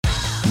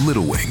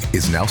Little Wing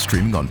is now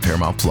streaming on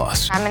Paramount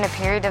Plus. I'm in a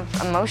period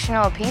of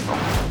emotional upheaval.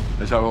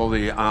 Is that all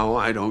the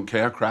I don't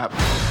care crap?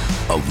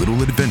 A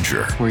little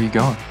adventure. Where are you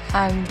going?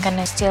 I'm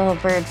gonna steal a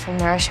bird from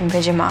the Russian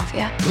pigeon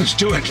mafia. Let's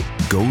do it.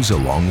 Goes a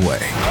long way.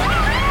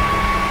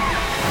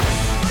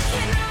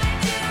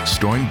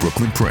 Starring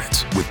Brooklyn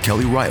Prince with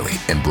Kelly Riley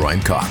and Brian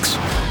Cox.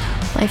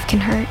 Life can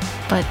hurt,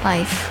 but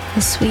life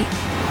is sweet.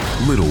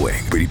 Little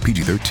Wing, rated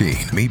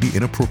PG-13, may be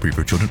inappropriate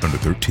for children under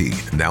 13.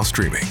 Now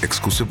streaming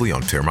exclusively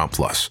on Paramount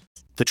Plus.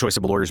 The choice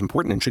of a lawyer is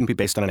important and shouldn't be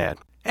based on an ad.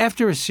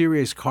 After a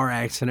serious car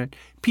accident,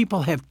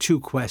 people have two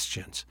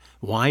questions.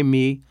 Why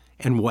me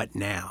and what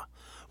now?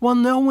 Well,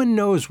 no one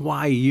knows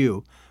why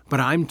you,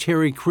 but I'm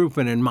Terry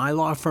Crouppen, and my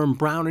law firm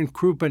Brown &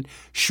 Crouppen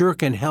sure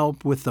can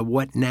help with the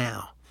what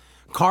now.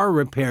 Car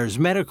repairs,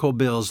 medical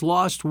bills,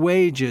 lost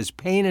wages,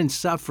 pain and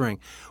suffering.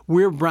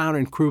 We're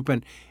Brown &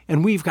 Crouppen,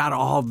 and we've got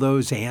all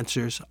those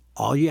answers.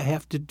 All you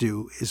have to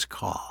do is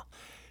call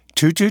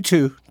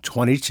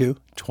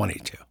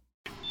 222-2222.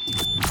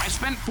 I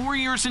spent 4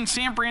 years in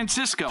San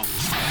Francisco.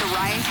 The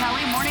Ryan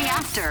Kelly Morning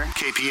After.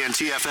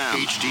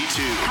 KPN-TFM,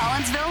 HD2.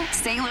 Collinsville,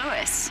 St.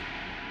 Louis.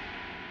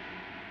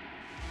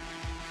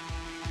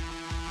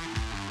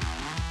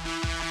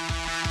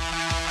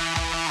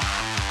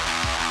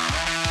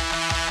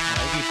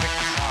 Maybe pick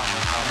the song.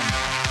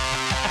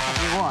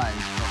 He was,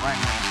 but right when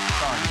it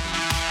started.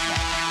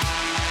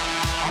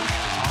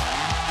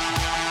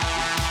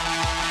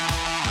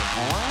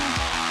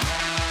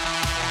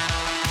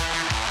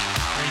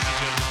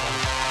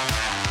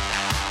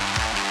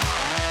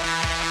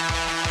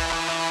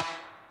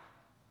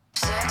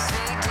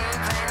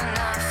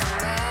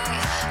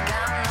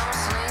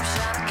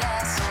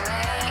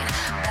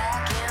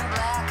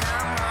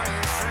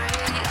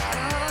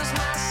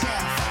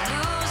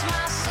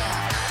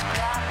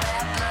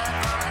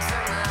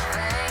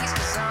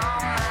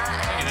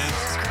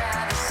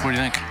 What do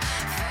you think?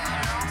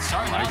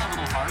 Sorry, that was a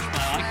little harsh,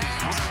 but I like these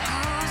notes.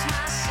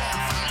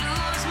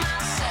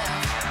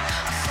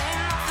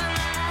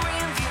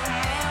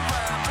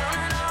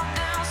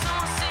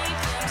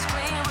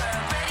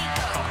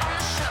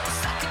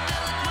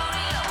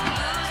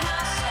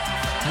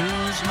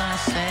 Lose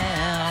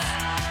myself.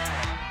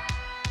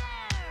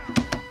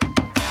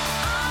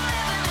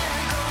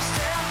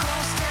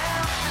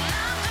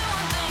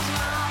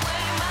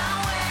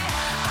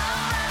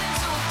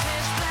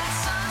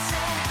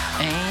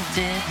 Ain't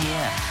dead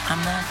yet.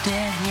 I'm not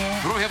dead yet.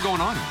 What do we have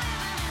going on here?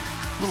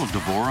 A little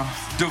Devora.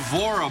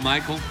 Devora,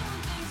 Michael.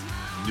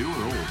 New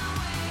or old?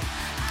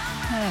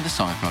 This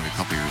song is probably a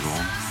couple years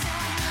old.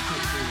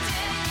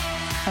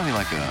 Probably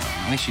like I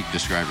think she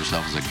described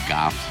herself as a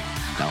goth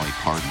Dolly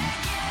Parton.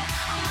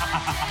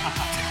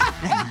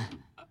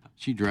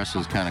 She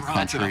dresses kind of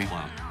country.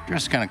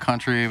 Dresses kind of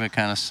country, but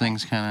kind of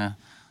sings kind of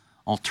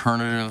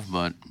alternative.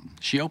 But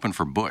she opened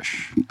for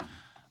Bush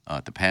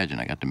at the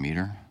pageant. I got to meet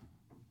her.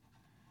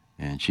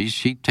 And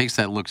she takes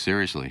that look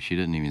seriously. She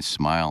didn't even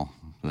smile.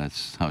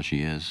 That's how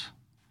she is.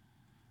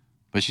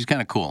 But she's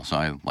kind of cool, so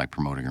I like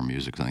promoting her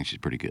music. I think she's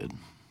pretty good.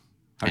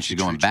 And she's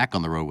going back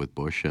on the road with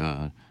Bush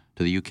to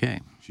the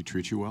UK. She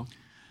treats you well?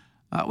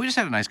 We just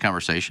had a nice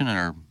conversation,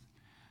 and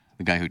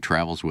the guy who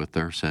travels with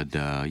her said,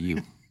 do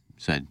you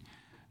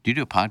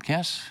do a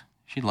podcast?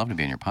 She'd love to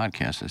be on your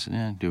podcast. I said,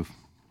 yeah,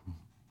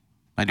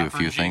 I do a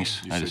few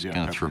things. I just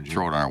kind of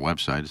throw it on our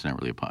website. It's not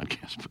really a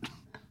podcast, but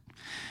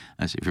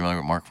I said, if you're familiar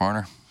with Mark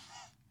Farner,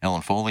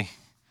 Ellen Foley.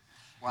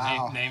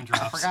 Wow. Name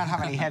drops. I forgot how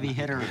many heavy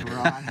hitters were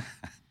on.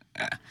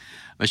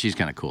 But she's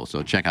kind of cool,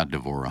 so check out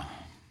Devora.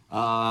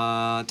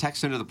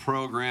 Text into the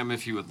program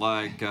if you would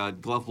like.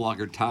 Glove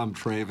blogger Tom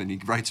Traven, he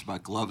writes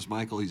about gloves.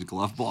 Michael, he's a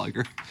glove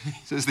blogger. He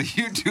says the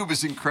YouTube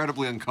is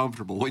incredibly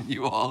uncomfortable when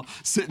you all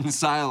sit in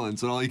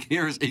silence and all you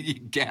hear is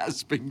Iggy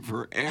gasping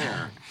for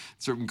air.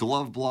 It's from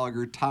glove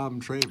blogger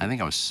Tom Traven. I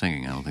think I was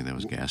singing. I don't think that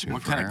was gasping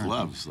What for kind air. of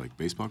gloves? Like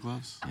baseball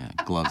gloves? Yeah,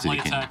 gloves that he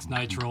can... Latex,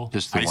 nitrile.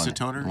 Just the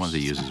Isotoners? ones he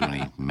uses when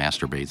he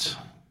masturbates.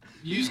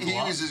 He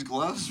uses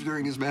gloves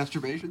during his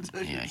masturbation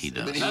sessions? Yeah, he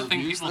does. Is that a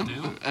thing people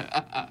do?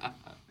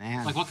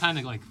 Man. Like what kind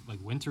of like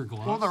winter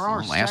gloves? Well, there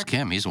are Ask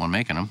him. He's the one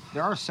making them.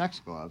 There are sex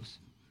gloves.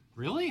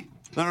 Really?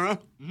 I don't know.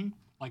 Mm-hmm.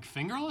 Like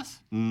fingerless?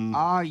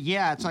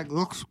 Yeah, it's like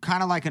looks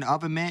kind of like an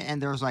oven mitt,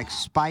 and there's like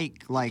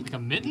Like a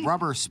mitten?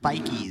 rubber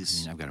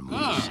spikies. I've got to move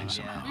Oh, these things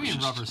yeah. somehow. What do you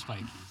mean rubber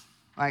spikies?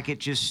 Like it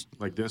just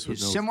Like this with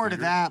it's no similar to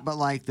finger? that, but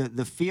like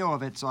the feel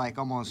of it's like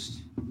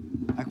almost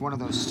like one of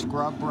those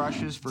scrub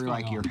brushes for What's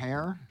like going your on?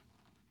 hair.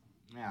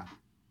 Yeah,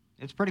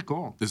 it's pretty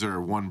cool. Is there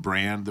one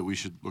brand that we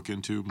should look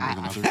into more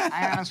than others?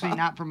 I honestly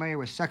not familiar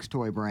with sex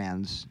toy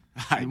brands.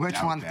 I Which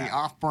doubt one's that. the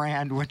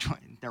off-brand? Which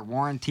one? They're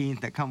warranties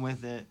that come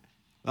with it.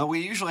 We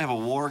usually have a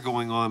war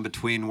going on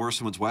between Worse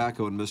Someone's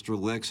Wacko and Mr.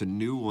 Licks. A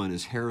new one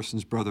is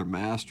Harrison's brother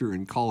Master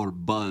and caller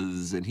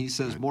Buzz. And he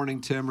says,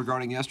 Morning, Tim.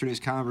 Regarding yesterday's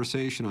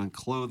conversation on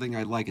clothing,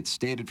 I'd like it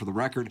stated for the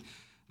record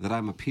that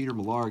I'm a Peter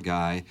Millar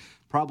guy,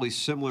 probably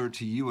similar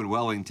to you in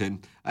Wellington.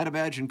 I'd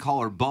imagine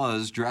caller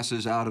Buzz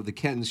dresses out of the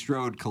Ken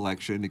Strode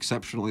collection,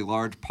 exceptionally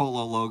large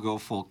polo logo,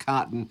 full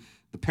cotton,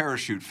 the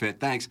parachute fit.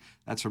 Thanks.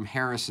 That's from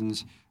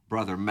Harrison's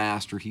brother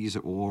Master. He's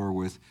at war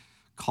with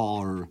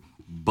caller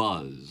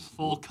Buzz.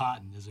 Full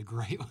cotton is a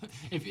great one.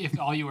 If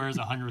all you wear is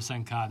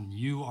 100% cotton,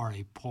 you are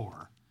a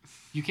poor.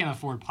 You can't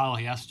afford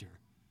polyester.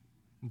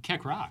 And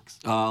kick rocks.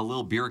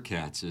 Lil Beer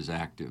Cats is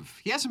active.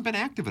 He hasn't been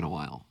active in a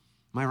while.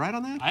 Am I right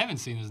on that? I haven't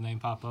seen his name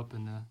pop up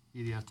in the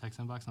EDF text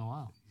inbox in a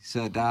while. He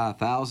said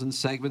 1,000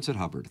 segments at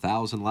Hubbard,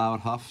 1,000 loud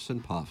huffs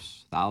and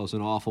puffs,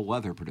 1,000 awful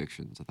weather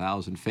predictions,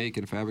 1,000 fake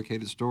and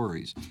fabricated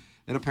stories,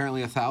 and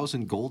apparently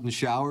 1,000 golden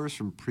showers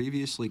from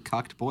previously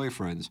cucked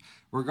boyfriends.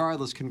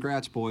 Regardless,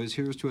 congrats, boys.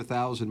 Here's to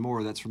 1,000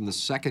 more. That's from the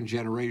second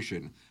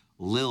generation,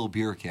 Lil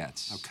Beer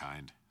Cats. How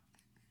kind.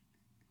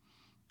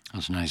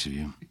 That's nice of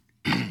you.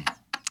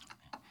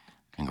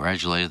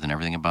 Congratulated and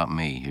everything about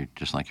me. You're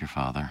just like your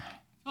father.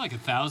 I feel like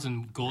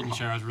 1,000 golden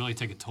showers really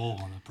take a toll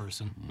on a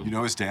person. You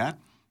know his dad?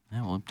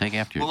 Yeah, well, take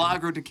after your dad.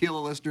 Milagro Tequila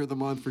Listener of the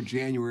Month for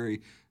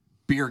January,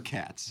 Beer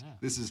Cats. Yeah.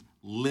 This is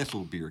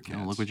Little Beer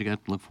Cats. Look what you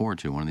got to look forward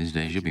to. One of these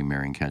days, you'll be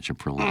marrying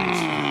ketchup for a little bit.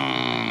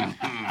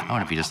 I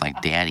want to be just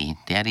like Daddy.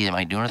 Daddy, am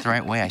I doing it the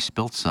right way? I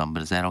spilled some,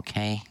 but is that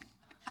okay?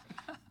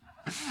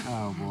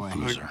 Oh, boy.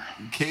 Look,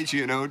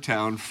 KG in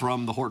O-Town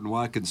from the Horton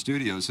Watkins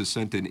Studios has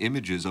sent in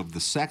images of the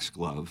sex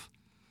glove.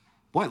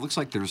 Boy, it looks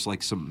like there's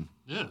like some...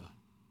 Yeah.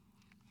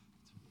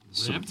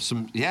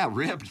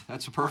 Ribbed.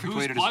 That's a perfect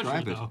way to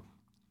describe it.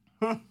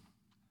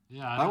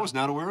 Yeah, I was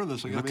not aware of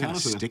this. I got to be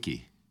honest with you.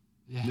 Sticky.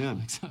 Yeah.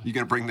 You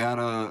gonna bring that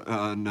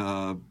on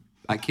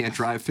I Can't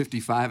Drive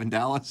 55 in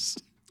Dallas?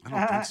 I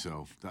don't think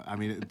so. I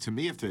mean, to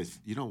me, if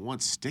you don't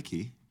want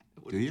sticky,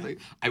 do you?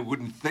 I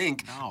wouldn't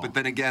think. No. But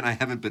then again, I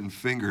haven't been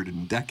fingered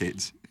in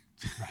decades.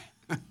 Right.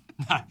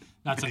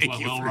 That's like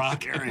Lil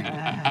Rock.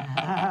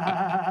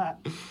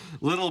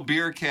 Little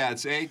Beer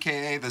Cats,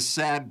 a.k.a. the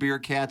sad Beer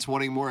Cats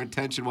wanting more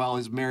attention while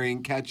he's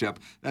marrying ketchup.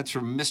 That's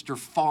from Mr.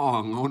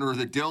 Fong, owner of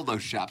the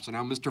dildo shop. So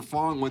now Mr.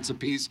 Fong wants a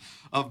piece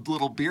of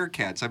Little Beer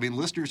Cats. I mean,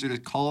 listeners are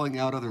just calling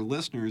out other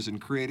listeners and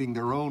creating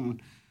their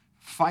own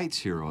fights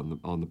here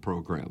on the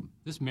program.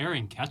 This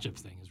marrying ketchup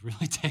thing is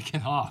really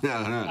taking off.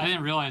 Yeah, I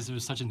didn't realize there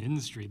was such an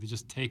industry to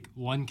just take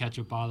one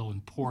ketchup bottle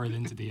and pour it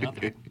into the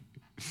other.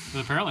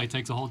 But apparently it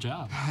takes a whole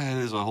job. It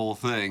is a whole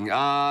thing.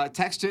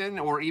 Text in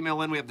or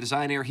email in. We have the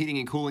Design Air Heating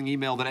and Cooling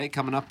email today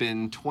coming up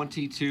in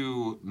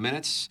 22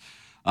 minutes.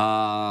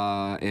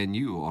 And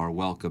you are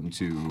welcome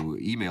to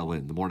email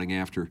in the morning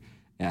after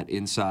at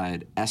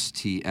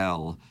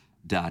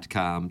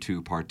InsideSTL.com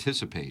to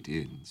participate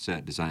in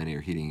said Design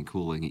Air Heating and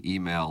Cooling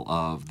email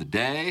of the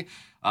day.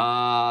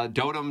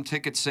 Dotem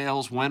ticket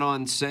sales went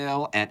on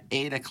sale at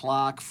 8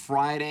 o'clock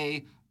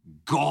Friday.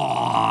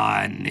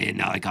 Gone in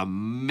like a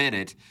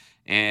minute.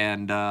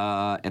 And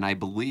I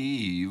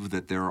believe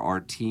that there are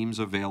teams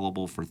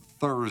available for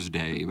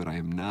Thursday, but I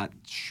am not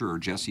sure.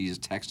 Jesse has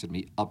texted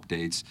me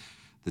updates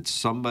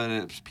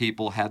that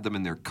people had them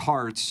in their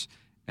carts,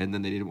 and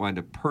then they didn't wind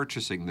up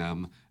purchasing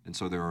them. And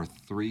so there are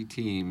 3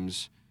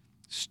 teams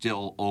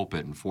still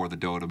open for the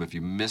Dotem if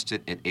you missed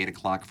it at 8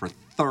 o'clock for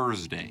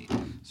Thursday.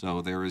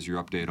 So there is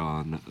your update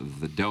on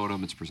the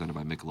Dotem. It's presented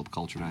by Michelob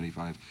Culture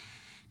 95.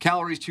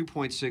 Calories,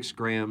 2.6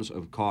 grams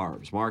of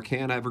carbs. Mark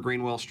Hanna,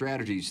 Evergreen Wealth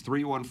Strategies,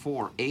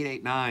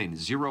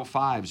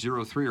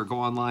 314-889-0503, or go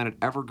online at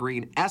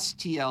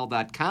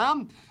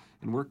evergreenstl.com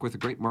and work with the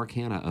great Mark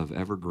Hanna of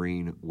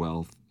Evergreen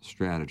Wealth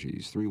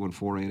Strategies,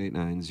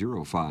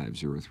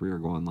 314-889-0503, or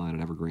go online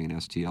at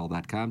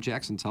evergreenstl.com.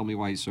 Jackson, tell me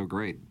why he's so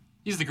great.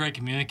 He's the great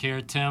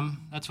communicator,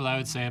 Tim. That's what I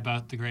would say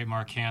about the great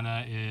Mark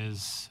Hanna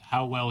is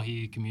how well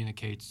he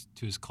communicates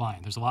to his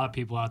client. There's a lot of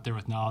people out there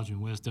with knowledge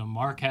and wisdom.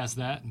 Mark has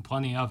that and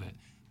plenty of it.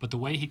 But the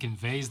way he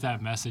conveys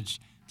that message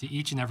to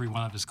each and every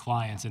one of his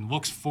clients and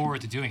looks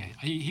forward to doing it.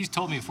 He's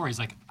told me before, he's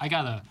like, I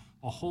got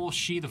a whole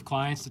sheet of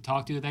clients to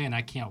talk to today, and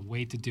I can't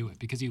wait to do it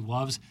because he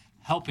loves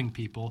helping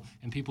people,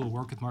 and people who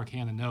work with Mark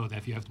Hanna know that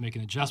if you have to make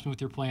an adjustment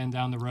with your plan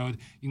down the road,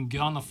 you can get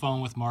on the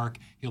phone with Mark.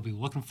 He'll be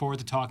looking forward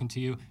to talking to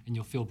you, and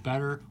you'll feel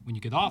better when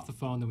you get off the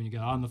phone than when you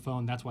get on the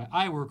phone. That's why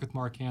I work with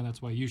Mark Hanna.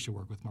 That's why you should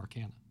work with Mark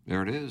Hanna.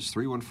 There it is,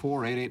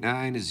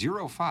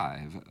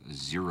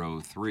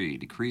 314-889-0503.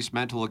 Decreased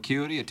mental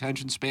acuity,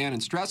 attention span,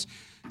 and stress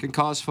can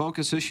cause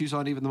focus issues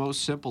on even the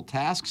most simple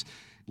tasks.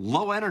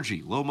 Low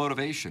energy, low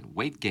motivation,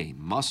 weight gain,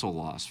 muscle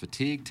loss,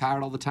 fatigue,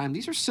 tired all the time.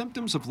 These are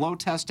symptoms of low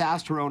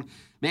testosterone.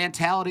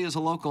 Mentality is a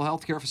local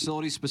healthcare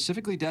facility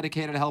specifically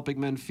dedicated to helping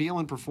men feel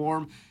and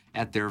perform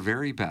at their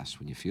very best.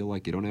 When you feel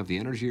like you don't have the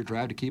energy or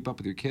drive to keep up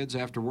with your kids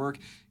after work,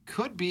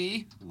 could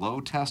be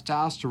low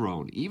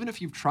testosterone. Even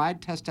if you've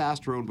tried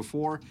testosterone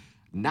before,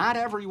 not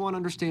everyone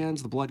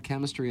understands the blood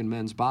chemistry in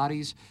men's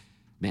bodies.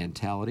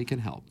 Mentality can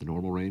help. The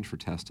normal range for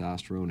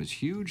testosterone is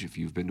huge. If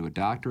you've been to a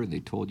doctor and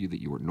they told you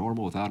that you were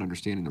normal without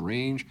understanding the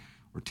range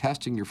or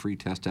testing your free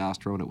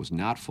testosterone, it was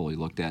not fully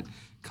looked at,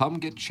 come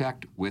get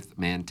checked with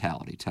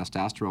Mentality.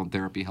 Testosterone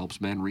therapy helps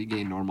men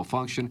regain normal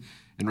function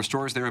and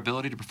restores their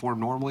ability to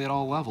perform normally at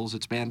all levels.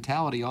 It's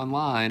Mentality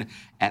online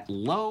at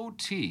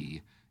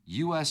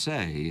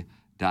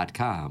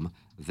lowtusa.com.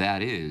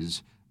 That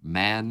is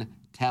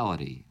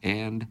Mentality.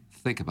 And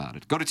Think about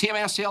it. Go to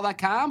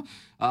TMASTL.com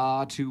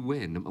to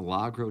win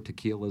Milagro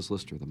Tequila's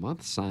Lister of the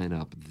Month. Sign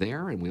up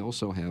there. And we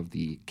also have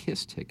the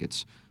KISS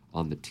tickets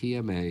on the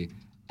TMA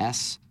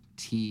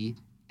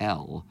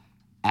STL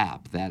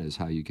app. That is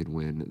how you can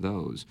win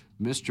those.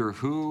 Mr.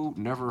 Who,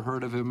 never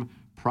heard of him.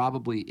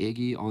 Probably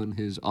Iggy on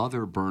his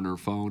other burner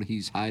phone.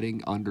 He's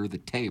hiding under the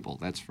table.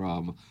 That's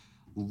from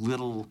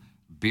Little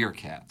Beer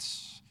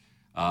Cats.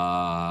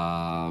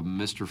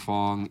 Mr.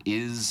 Fong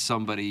is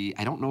somebody,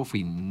 I don't know if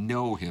we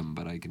know him,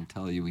 but I can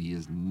tell you he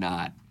is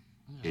not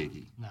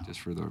Iggy. No.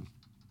 Just for the...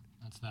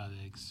 That's not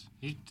Iggs.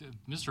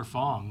 Mr.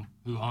 Fong,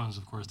 who owns,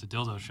 of course, the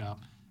dildo shop,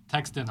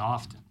 text in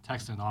often.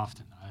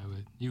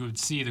 You would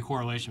see the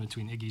correlation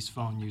between Iggy's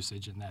phone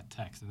usage and that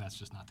text, and that's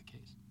just not the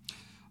case.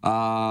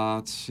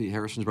 Let's see.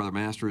 Harrison's brother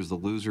Master is the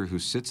loser who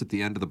sits at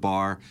the end of the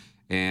bar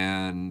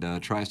and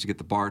tries to get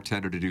the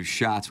bartender to do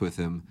shots with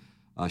him.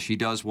 She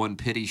does one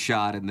pity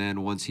shot, and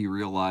then once he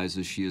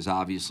realizes she is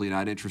obviously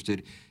not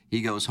interested,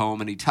 he goes home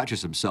and he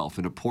touches himself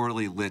in a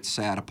poorly lit,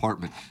 sad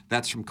apartment.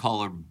 That's from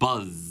caller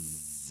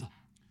Buzz.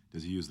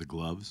 Does he use the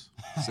gloves?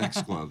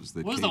 Sex gloves.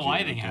 What does the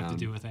lighting have to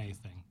do with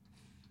anything?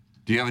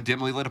 Do you have a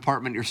dimly lit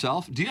apartment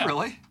yourself? Do you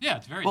really? Yeah,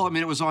 it's very. Well, I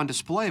mean, it was on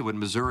display when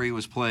Missouri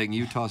was playing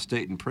Utah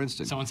State and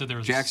Princeton. Someone said there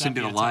was Jackson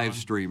did a sepia live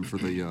tone. stream for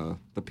the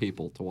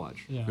people to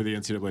watch. Yeah. For the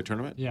NCAA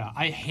tournament? Yeah,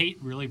 I hate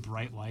really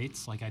bright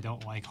lights. Like, I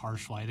don't like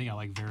harsh lighting. I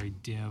like very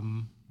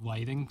dim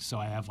lighting, so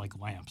I have, like,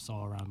 lamps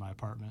all around my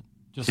apartment.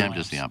 See, I'm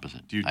just the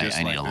opposite. Do you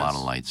I need a lot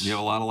of lights. You have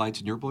a lot of lights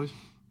in your place?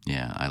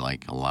 Yeah, I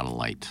like a lot of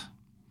light.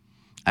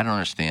 I don't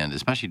understand,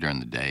 especially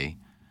during the day.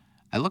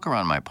 I look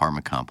around my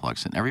apartment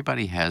complex, and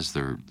everybody has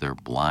their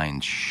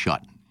blinds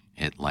shut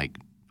at like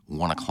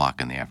 1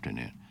 o'clock in the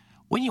afternoon.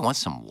 Wouldn't you want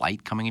some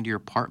light coming into your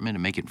apartment to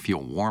make it feel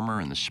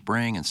warmer in the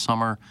spring and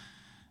summer?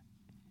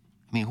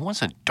 I mean, who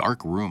wants a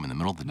dark room in the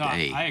middle of the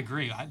day? I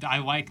agree. I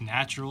like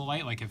natural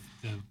light. Like, if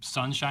the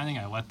sun's shining,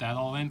 I let that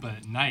all in. But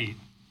at night,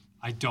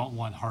 I don't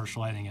want harsh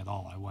lighting at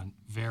all. I want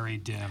very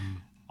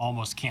dim,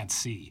 almost can't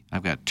see.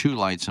 I've got 2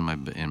 lights in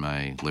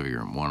my living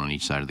room, one on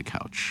each side of the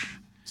couch.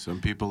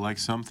 Some people like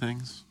some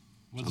things.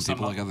 Some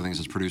people like other things.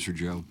 As producer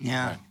Joe.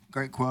 Yeah, Right.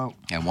 great quote.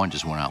 Yeah, one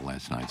just went out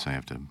last night, so I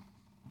have to.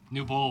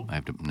 New bulb.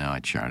 No, I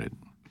charted.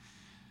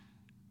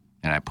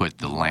 And I put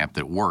the lamp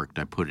that worked,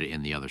 I put it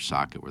in the other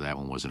socket where that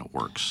one wasn't. It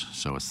works.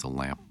 So it's the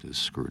lamp is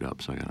screwed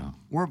up, so I got to.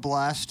 We're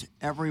blessed.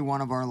 Every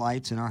one of our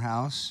lights in our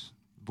house,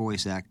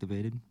 voice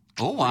activated.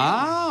 Oh,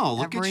 wow.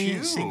 Look Every at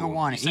you. single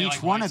one. You say, Each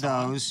like, one of lights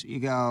on? those, you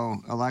go,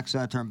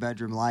 Alexa, turn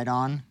bedroom light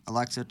on.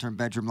 Alexa, turn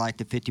bedroom light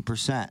to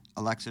 50%.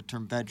 Alexa,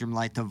 turn bedroom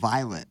light to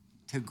violet,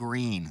 to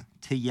green,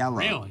 to yellow,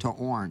 Really? to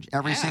orange.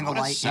 Every single what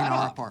a light in our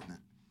setup. apartment.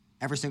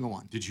 Every single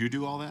one. Did you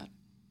do all that?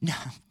 No,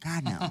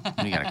 God,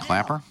 no. You got a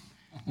clapper?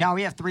 No,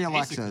 we have 3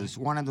 Basically. Alexas,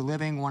 one in the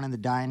living, one in the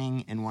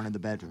dining, and one in the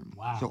bedroom.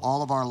 Wow. So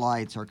all of our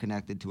lights are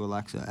connected to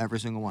Alexa, every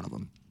single one of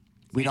them.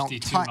 We don't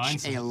 52 touch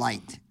mindsets. a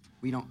light.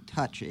 We don't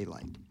touch a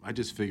light. I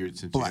just figured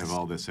since you have Blessed.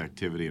 all this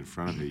activity in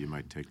front of you, you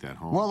might take that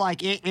home. Well,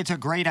 like, it's a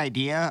great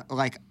idea.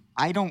 Like,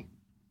 I'm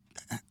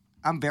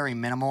very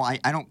minimal. I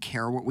don't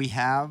care what we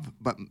have,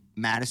 but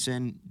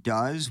Madison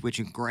does, which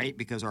is great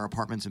because our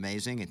apartment's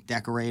amazing. It's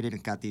decorated.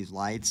 It's got these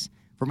lights.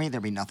 For me,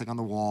 there'd be nothing on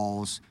the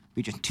walls.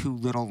 Be just 2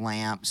 little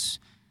lamps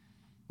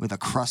with a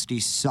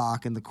crusty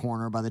sock in the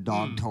corner by the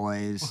dog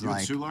toys. You're in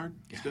Like, Soulard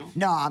still?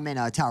 no, I'm in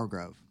Tower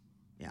Grove.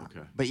 Yeah.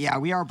 Okay. But yeah,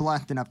 we are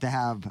blessed enough to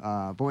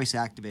have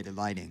voice-activated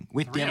lighting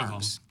with 3 of them.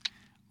 dimmers.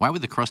 Why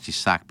would the crusty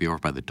sock be over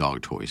by the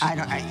dog toys?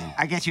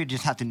 I guess you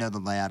just have to know the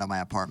layout of my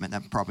apartment.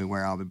 That's probably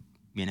where I would,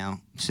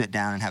 sit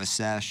down and have a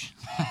sesh.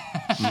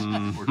 Is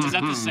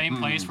that the same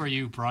place where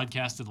you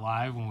broadcasted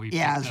live when we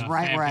Yeah, picked it's the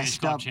right Fan where I Page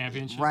Club stubbed.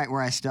 championship? Right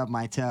where I stubbed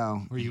my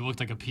toe. Where you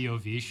looked like a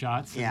POV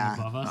shot sitting Yeah,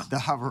 above us? the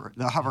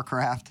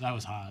hovercraft. That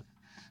was hot.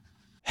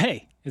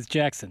 Hey, it's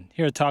Jackson,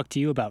 here to talk to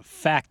you about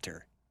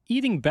Factor.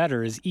 Eating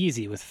better is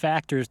easy with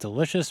Factor's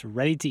delicious,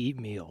 ready-to-eat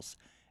meals.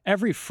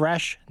 Every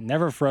fresh,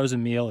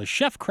 never-frozen meal is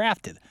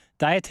chef-crafted,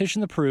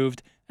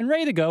 dietitian-approved, and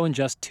ready to go in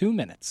just 2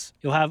 minutes.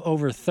 You'll have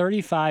over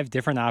 35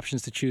 different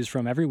options to choose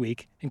from every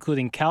week,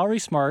 including Calorie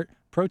Smart,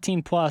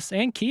 Protein Plus,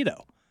 and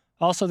Keto.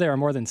 Also, there are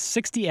more than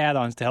 60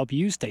 add-ons to help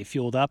you stay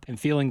fueled up and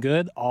feeling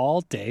good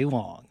all day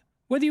long.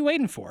 What are you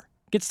waiting for?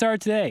 Get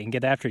started today and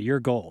get after your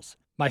goals.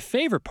 My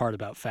favorite part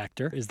about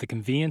Factor is the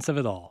convenience of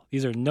it all.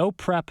 These are no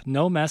prep,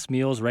 no mess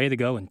meals ready to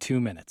go in 2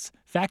 minutes.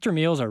 Factor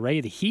meals are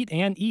ready to heat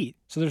and eat,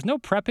 so there's no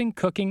prepping,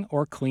 cooking,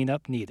 or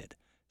cleanup needed.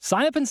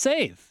 Sign up and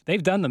save.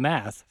 They've done the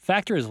math.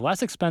 Factor is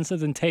less expensive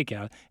than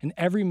takeout, and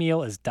every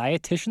meal is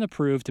dietitian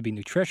approved to be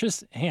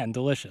nutritious and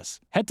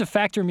delicious. Head to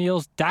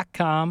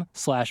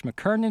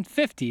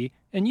factormeals.com/McKernan50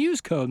 and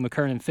use code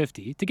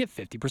McKernan50 to get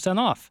 50%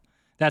 off.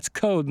 That's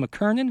code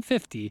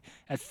McKernan50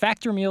 at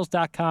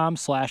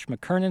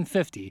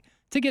factormeals.com/McKernan50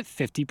 to get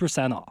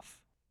 50% off.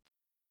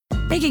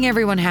 Making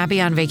everyone happy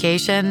on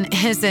vacation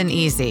isn't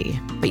easy,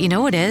 but you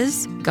know what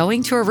is?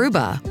 Going to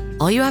Aruba.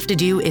 All you have to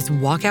do is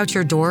walk out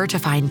your door to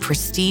find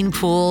pristine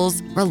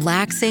pools,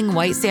 relaxing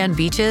white sand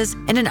beaches,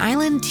 and an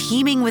island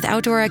teeming with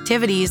outdoor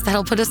activities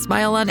that'll put a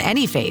smile on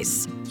any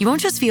face. You won't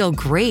just feel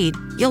great,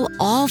 you'll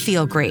all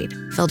feel great,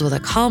 filled with a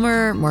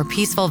calmer, more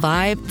peaceful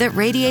vibe that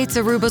radiates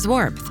Aruba's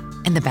warmth.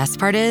 And the best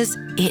part is,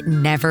 it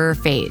never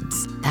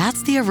fades.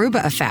 That's the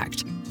Aruba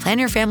effect. Plan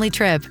your family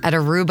trip at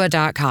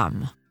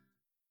Aruba.com.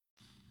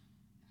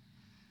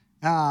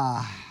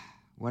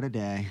 What a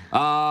day.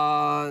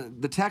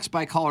 The text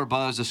by caller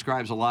Buzz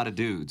describes a lot of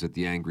dudes at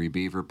the Angry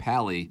Beaver.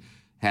 Pally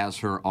has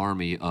her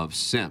army of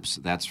simps.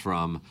 That's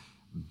from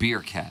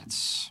Beer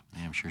Cats.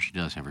 Yeah, I'm sure she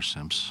does have her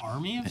simps.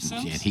 Army of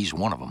simps? And he's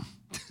one of them.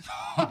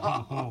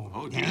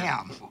 Oh, dear.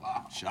 Damn.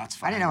 Wow. Shots I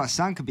fired. didn't know a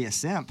son could be a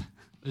simp.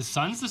 Is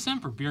Son's the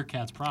simp or Beer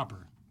Cats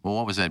proper? Well,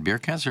 what was that, Beer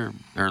Cats or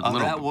Little?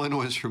 That one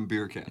was from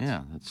Beer Cats.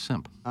 Yeah, that's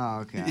simp. Oh,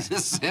 okay. He's a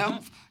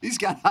simp. He's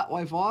got Hot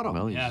Wife Autumn.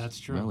 Well, Yeah, that's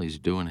true. Well, he's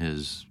doing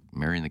his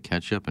marrying the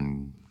ketchup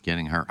and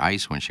getting her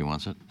ice when she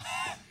wants it.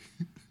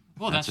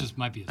 Well, that just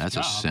might be his That's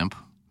job. a simp.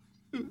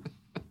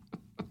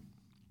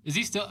 Is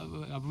he still?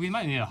 We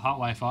might need a Hot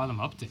Wife Autumn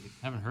update.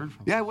 Haven't heard from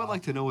him. Yeah, I would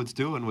like to know what's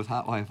doing with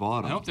Hot Wife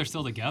Autumn. I hope they're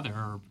still together,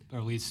 or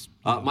at least.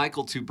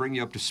 Michael, to bring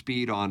you up to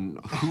speed on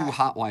who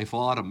Hot Wife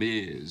Autumn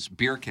is,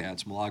 Beer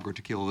Cats, Milagro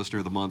Tequila Listener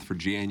of the Month for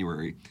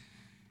January,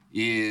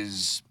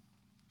 was,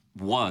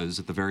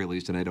 at the very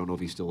least, and I don't know if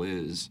he still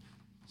is,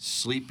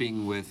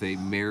 sleeping with a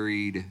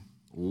married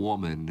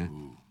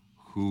woman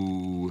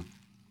who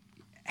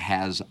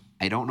has,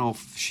 I don't know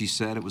if she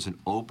said it was an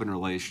open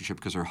relationship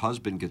because her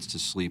husband gets to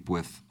sleep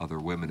with other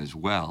women as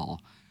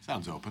well.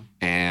 Sounds open.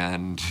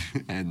 And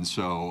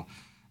so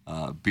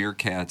Beer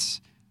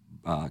Cats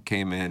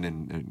came in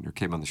and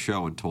came on the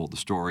show and told the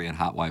story, and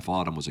Hot Wife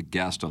Autumn was a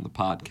guest on the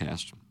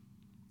podcast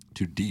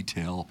to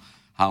detail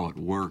how it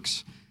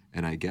works.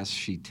 And I guess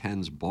she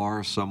tends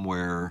bar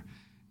somewhere,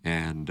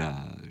 and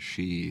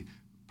she,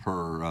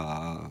 per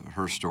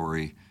her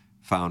story,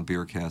 found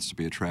Beer Cats to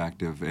be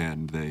attractive,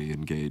 and they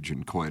engage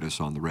in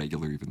coitus on the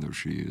regular, even though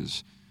she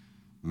is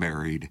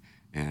married,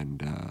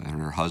 and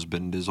her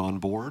husband is on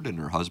board, and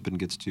her husband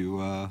gets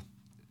to,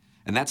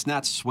 and that's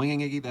not swinging,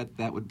 Iggy.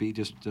 That would be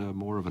just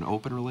more of an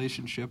open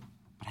relationship.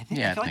 But I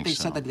feel like they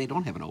said that they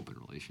don't have an open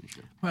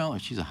relationship. Well,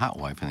 if she's a hot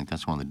wife, I think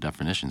that's one of the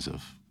definitions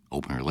of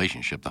open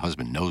relationship. The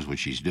husband knows what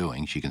she's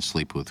doing. She can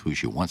sleep with who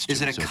she wants to.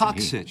 Is it a cuck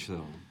sitch,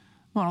 though?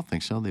 Well, I don't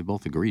think so. They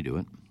both agree to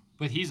it.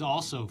 But he's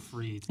also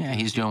free. Yeah,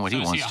 he's doing what he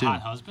wants to. Is he a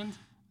hot husband?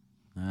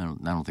 I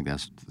don't think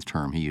that's the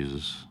term he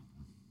uses.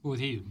 What is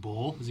he,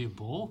 bull? Is he a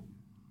bull?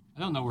 I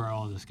don't know where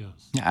all of this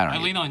goes. Yeah, I don't I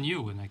either. lean on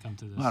you when I come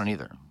to this. Well, I don't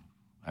either.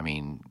 I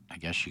mean, I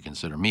guess you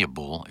consider me a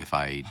bull if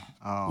I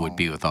would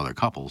be with other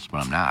couples, but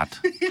I'm not.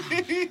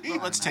 Well,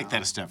 let's take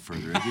that a step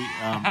further,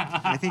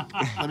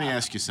 Iggy. Let me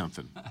ask you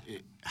something.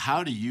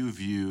 How do you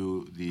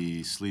view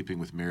the sleeping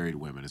with married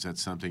women? Is that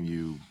something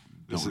you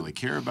don't really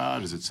care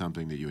about? Is it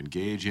something that you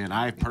engage in?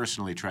 I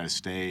personally try to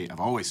stay.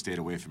 I've always stayed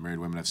away from married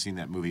women. I've seen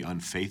that movie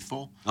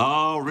Unfaithful.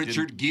 Oh,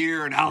 Richard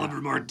Gere and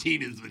Oliver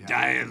Martinez with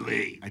Diane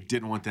Lee. I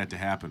didn't want that to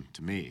happen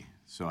to me,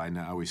 so I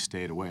always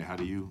stayed away. How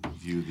do you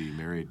view the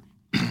married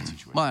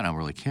situation? Well, I don't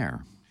really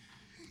care.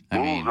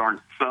 Bulls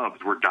aren't subs,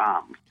 we're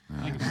doms.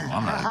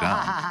 I'm not a dom.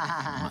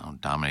 I don't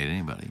dominate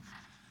anybody.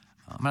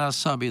 I'm not a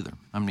sub either.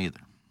 I'm neither.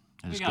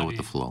 I just go with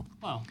the flow.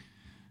 Well.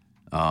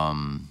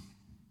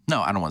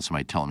 No, I don't want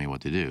somebody telling me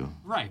what to do.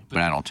 Right. But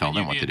I don't tell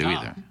them what to do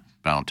either.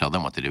 But I don't tell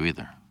them what to do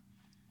either.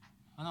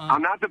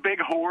 I'm not the big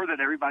whore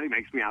that everybody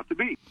makes me out to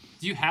be.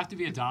 Do you have to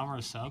be a dom or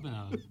a sub in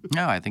a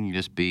No, I think you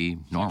just be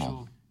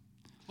normal.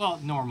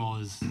 Well, normal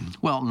is...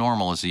 Well,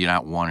 normal is you're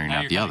not one or you're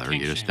not the kinda other.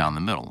 You're just down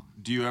the middle.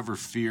 Do you ever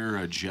fear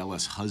a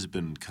jealous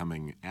husband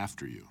coming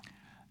after you?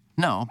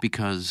 No,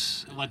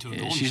 because It led to a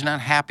golden she's shower.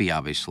 not happy,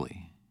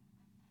 obviously.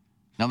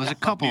 Now, there's a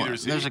couple.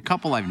 There's a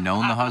couple I've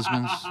known the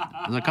husbands.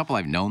 There's a couple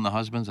I've known the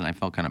husbands, and I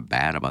felt kind of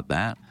bad about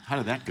that. How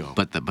did that go?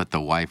 But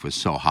the wife was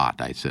so hot,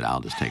 I said,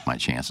 I'll just take my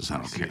chances. I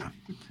don't care.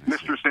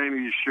 Mr.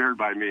 Sammy is shared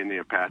by me and the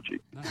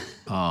Apache.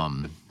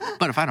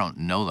 But if I don't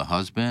know the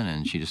husband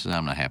and she just says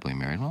I'm not happily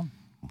married, well,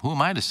 who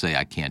am I to say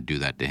I can't do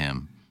that to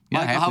him? You're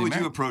not Michael, how happily would you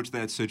married. approach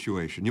that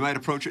situation? You might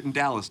approach it in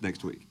Dallas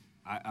next week.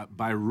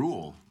 By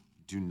rule,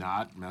 do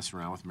not mess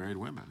around with married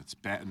women. It's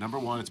bad. Number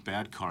one, it's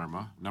bad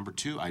karma. Number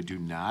two, I do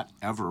not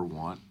ever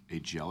want a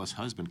jealous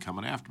husband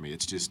coming after me.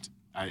 It's just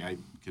I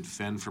could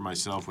fend for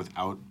myself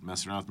without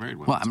messing around with married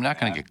women. Well, I'm not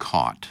going to get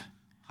caught.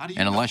 How do you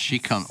And know? unless she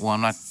comes, well,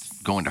 I'm not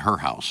going to her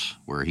house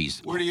where he's.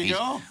 Where do you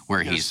go? Where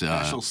You got a he's.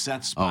 special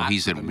set spot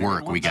he's for at the married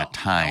work. We ones? got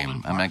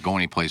time. I'm not going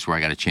any place where I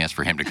got a chance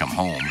for him to come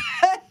home,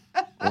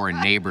 or a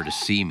neighbor to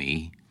see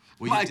me.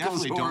 Well, you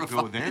definitely don't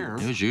go there.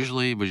 It was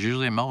usually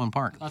at Melvin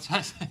Park. That's what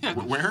I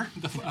said. Where?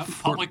 The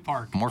public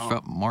park. More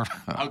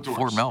Outdoors.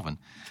 Fort Melvin.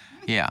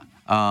 Yeah.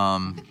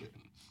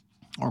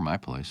 Or my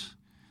place.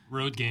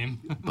 Road game.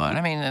 But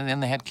I mean, and then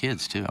they had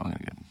kids too. I'm gonna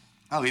get.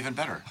 Oh, even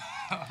better.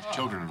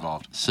 Children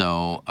involved.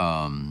 So,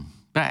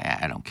 but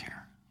I don't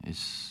care.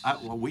 It's.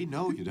 Well, we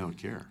know you don't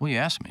care. Well, you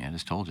asked me. I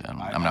just told you.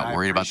 I'm I not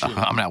worried about the.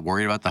 appreciate it. I'm not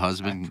worried about the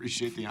husband. I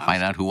appreciate the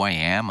Find out who I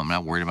am. I'm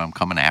not worried about him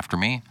coming after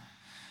me.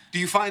 Do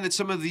you find that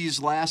some of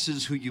these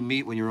lasses who you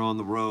meet when you're on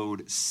the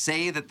road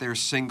say that they're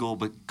single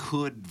but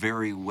could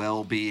very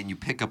well be, and you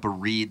pick up a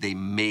read, they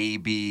may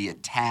be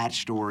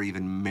attached or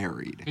even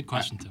married? Good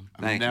question, Tim.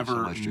 Thank you so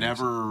much, James.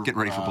 Never Get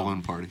ready for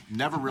balloon party.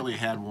 Never really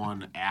had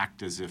one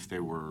act as if they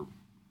were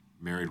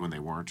married when they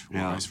weren't, or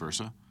vice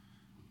versa.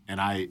 And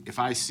if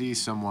I see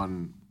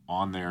someone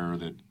on there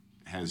that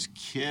has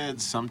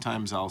kids,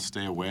 sometimes I'll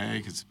stay away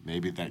because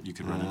maybe that you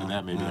could run into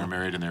that. Maybe they're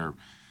married and they're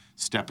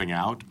stepping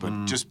out.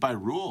 But just by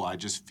rule, I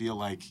just feel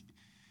like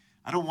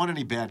I don't want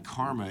any bad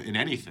karma in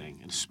anything,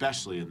 and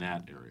especially in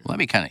that area. Well, that'd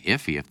be kind of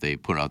iffy if they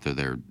put out there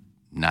they're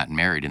not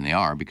married and they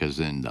are, because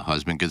then the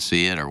husband could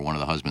see it, or one of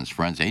the husband's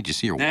friends. Hey, did you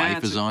see your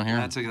wife is on here?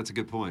 That's a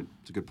good point.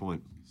 It's a good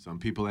point. Some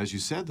people, as you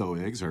said, though,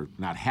 Eggs, are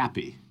not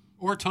happy.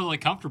 Or totally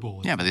comfortable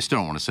with it. But they still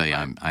don't want to say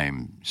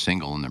I'm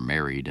single and they're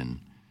married, and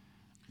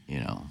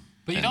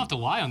But you don't have to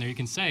lie on there. You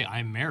can say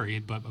I'm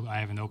married, but I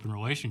have an open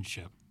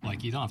relationship.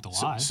 Like, you don't have to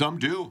lie. Some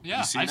do.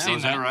 Yeah, I've seen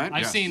Is that right?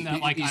 I've seen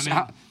that. Like,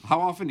 how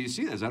often do you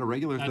see that? Is that a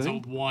regular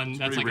thing?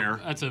 That's like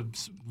rare. That's a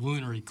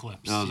lunar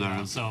eclipse. Oh, is that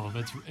right? So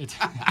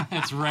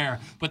it's rare.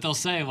 But they'll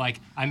say, like,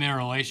 I'm in a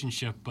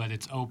relationship, but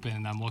it's open,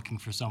 and I'm looking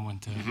for someone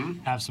to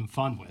have some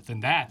fun with,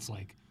 and that's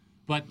like.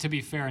 But to be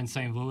fair, in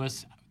St.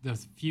 Louis, the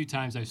few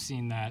times I've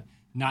seen that,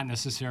 not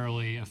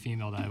necessarily a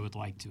female that I would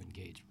like to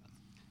engage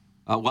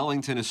with.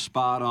 Wellington is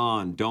spot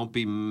on. Don't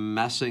be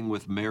messing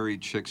with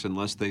married chicks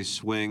unless they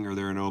swing or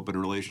they're in an open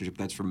relationship.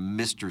 That's from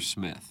Mr.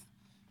 Smith,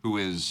 who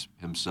is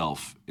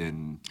himself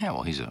in... Yeah,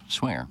 well, he's a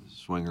swinger.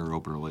 Swinger,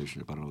 open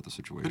relationship. I don't know what the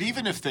situation But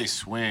even if they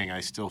swing,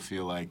 I still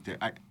feel like...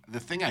 the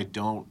thing I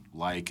don't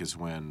like is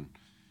when,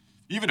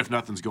 even if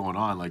nothing's going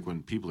on, like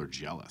when people are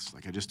jealous.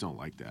 Like, I just don't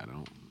like that.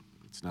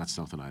 It's not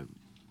something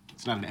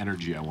it's not an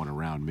energy I want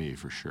around me,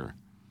 for sure.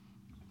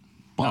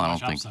 Well, I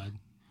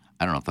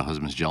don't know if the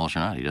husband's jealous or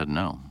not. He doesn't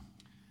know.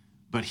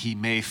 But he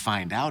may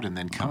find out and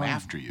then come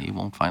after you. He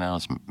won't find out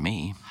it's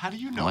me. How do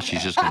you know unless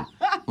that?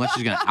 Unless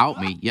she's going to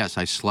out me. Yes,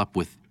 I slept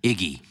with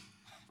Iggy.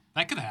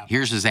 That could happen.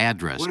 Here's his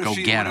address. Go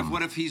get him.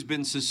 What if he's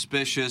been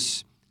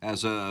suspicious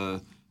as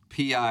a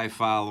PI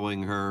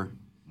following her?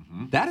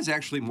 That is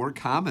actually more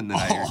common than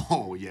I hear.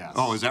 Oh, yes.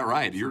 Oh, is that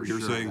right? You're sure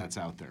saying that's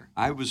out there.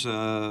 I was,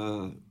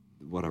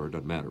 whatever, it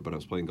doesn't matter, but I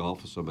was playing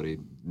golf with somebody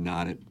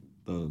not at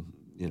the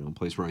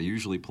place where I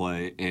usually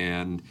play,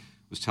 and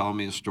was telling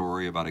me a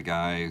story about a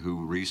guy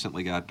who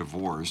recently got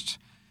divorced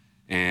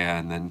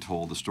and then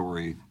told the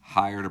story,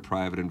 hired a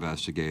private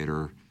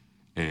investigator,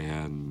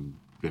 and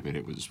I mean,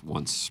 it was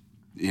once,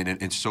 and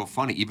it's so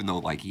funny, even though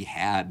like he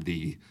had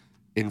the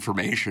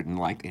information,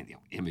 like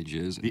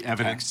images, the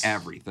evidence,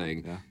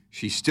 everything,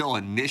 she still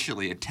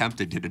initially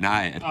attempted to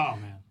deny it. Oh,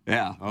 man.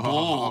 Yeah,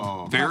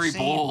 bold, very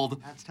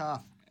bold. That's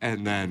tough.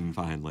 And then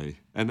finally,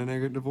 they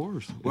get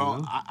divorced.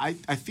 Well, I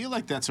feel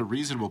like that's a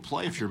reasonable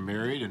play if you're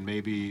married, and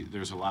maybe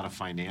there's a lot of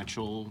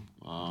financial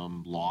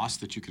loss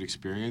that you could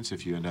experience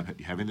if you end up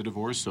having the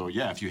divorce. So,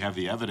 yeah, if you have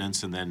the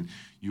evidence and then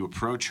you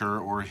approach her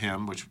or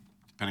him, which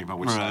depending upon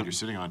which side you're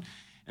sitting on,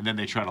 and then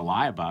they try to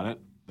lie about it,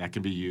 that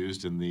can be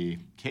used in the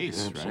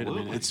case, Absolutely.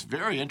 right? I mean, it's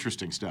very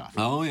interesting stuff.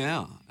 Oh,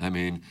 yeah. I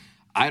mean,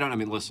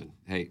 listen,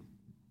 hey,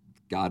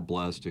 God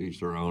bless, to each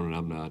their own, and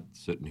I'm not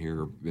sitting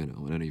here,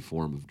 in any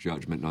form of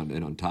judgment.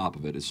 And on top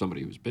of it, as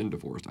somebody who's been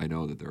divorced, I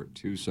know that there are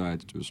two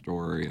sides to a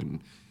story, and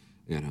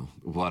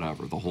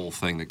whatever, the whole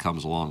thing that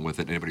comes along with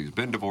it. Anybody who's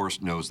been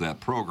divorced knows that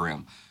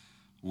program.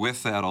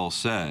 With that all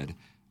said,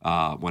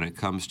 when it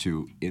comes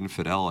to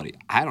infidelity,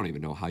 I don't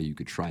even know how you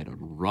could try to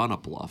run a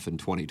bluff in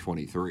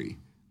 2023.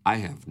 I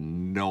have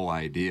no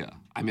idea.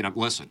 I mean,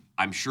 listen,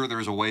 I'm sure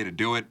there's a way to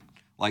do it.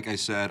 Like I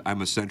said,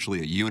 I'm essentially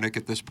a eunuch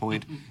at this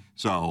point,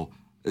 so.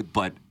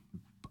 But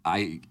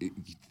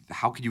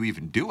how can you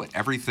even do it?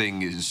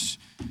 Everything is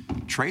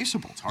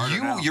traceable. It's hard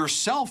you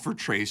yourself are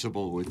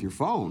traceable with your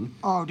phone.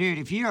 Oh, dude,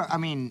 if you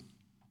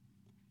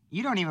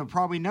don't even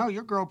probably know.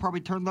 Your girl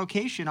probably turned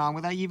location on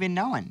without you even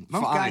knowing.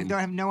 Most guys don't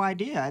have no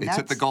idea. It's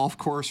at the golf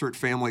course or at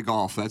Family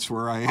Golf. That's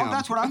where I am. Oh,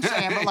 that's what I'm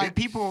saying. But like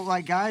people,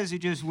 like guys who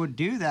just would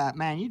do that,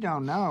 man, you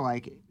don't know.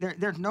 Like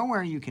there's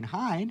nowhere you can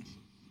hide.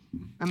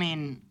 I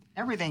mean,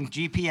 everything's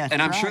GPS.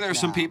 And I'm sure there's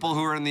some people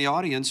who are in the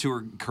audience who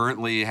are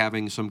currently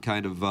having some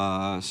kind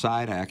of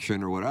side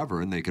action or whatever,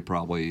 and they could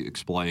probably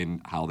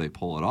explain how they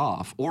pull it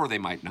off, or they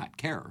might not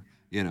care,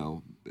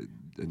 and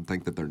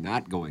think that they're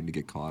not going to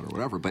get caught or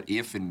whatever. But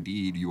if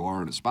indeed you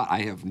are in a spot,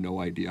 I have no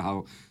idea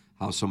how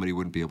somebody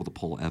wouldn't be able to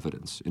pull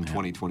evidence in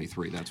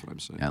 2023. That's what I'm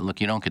saying. Yeah, look,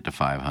 you don't get to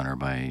 500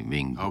 by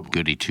being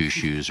goody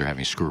two-shoes or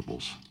having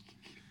scruples.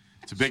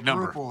 It's a big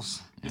number.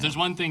 Scruples. If there's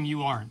one thing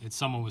you aren't, it's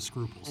someone with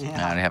scruples.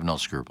 Yeah. I have no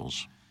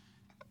scruples.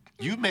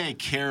 You may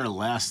care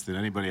less than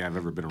anybody I've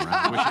ever been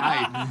around, which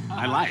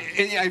I like.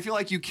 I feel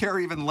like you care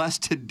even less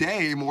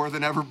today more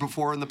than ever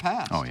before in the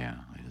past. Oh, yeah.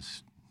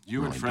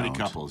 You really and Freddie don't.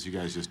 Couples, you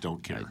guys just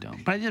don't care. I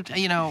don't. But,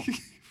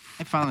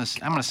 I found this.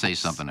 I'm going to say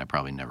something I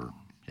probably never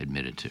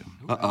admitted to.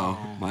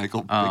 Uh-oh,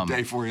 Michael. Big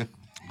day for you.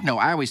 No,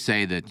 I always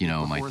say that,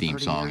 my theme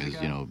song is,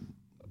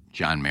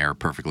 John Mayer,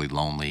 Perfectly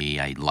Lonely.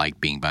 I like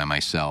being by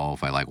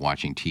myself. I like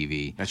watching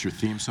TV. That's your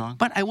theme song?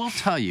 But I will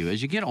tell you,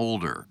 as you get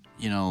older,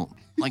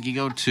 like you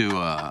go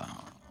to,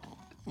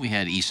 we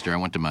had Easter. I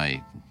went to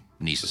my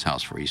niece's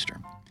house for Easter.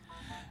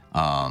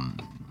 And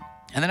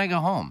then I go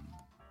home.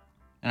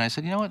 And I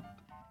said, you know what?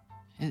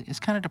 It's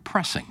kind of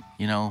depressing.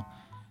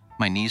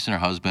 My niece and her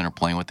husband are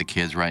playing with the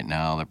kids right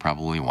now. They're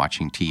probably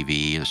watching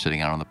TV. They're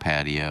sitting out on the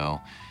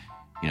patio,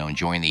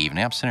 enjoying the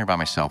evening. I'm sitting here by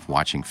myself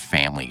watching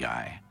Family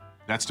Guy.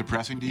 That's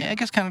depressing to you? Yeah, it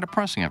gets kind of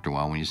depressing after a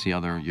while when you see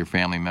your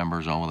family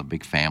members all with a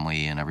big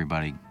family and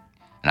everybody.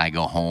 And I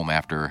go home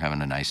after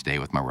having a nice day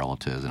with my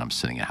relatives and I'm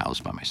sitting in a house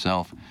by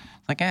myself.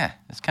 It's like,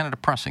 it's kind of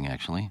depressing,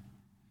 actually.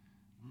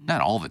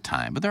 Not all the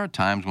time, but there are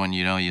times when,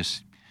 you're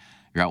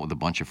out with a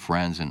bunch of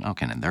friends and,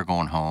 and they're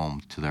going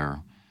home to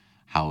their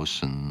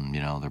house and,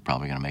 they're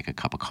probably going to make a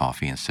cup of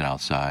coffee and sit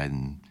outside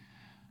and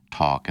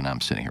talk, and I'm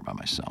sitting here by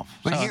myself.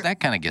 But so that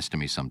kind of gets to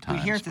me sometimes.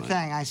 But here's the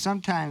thing.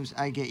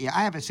 I get you.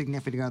 I have a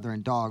significant other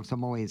and dogs, so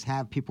I'm always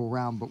have people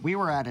around. But we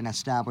were at an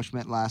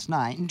establishment last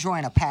night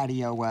enjoying a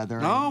patio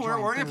weather. No, where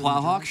were you,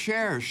 Plowhawk?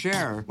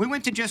 Share. We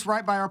went to just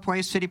right by our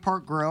place, City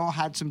Park Grill,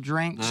 had some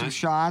drinks, some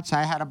shots.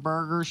 I had a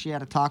burger. She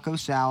had a taco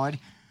salad.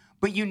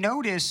 But you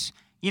notice,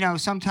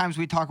 sometimes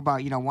we talk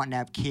about, wanting to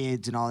have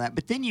kids and all that.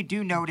 But then you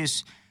do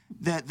notice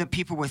the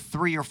people with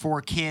 3 or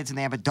 4 kids and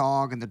they have a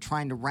dog and they're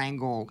trying to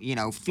wrangle,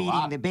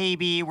 feeding the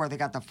baby, where they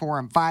got the 4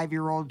 and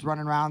 5-year-olds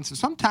running around. So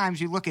sometimes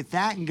you look at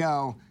that and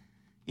go,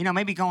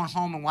 maybe going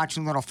home and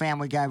watching a little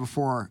Family Guy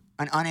before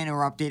an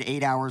uninterrupted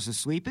 8 hours of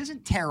sleep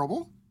isn't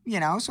terrible,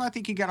 So I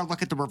think you got to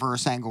look at the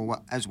reverse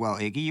angle as well,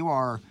 Iggy. You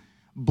are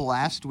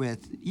blessed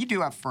with, you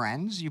do have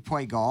friends, you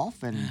play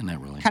golf and not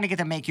really. Kind of get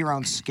to make your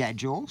own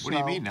schedule. What do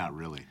you mean, not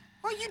really?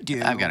 Well, you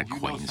do. I've got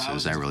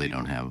acquaintances. I really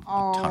don't have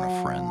a ton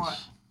of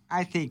friends.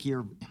 I think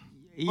you're.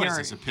 What is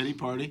this, a pity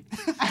party?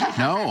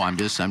 No, I'm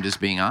just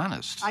being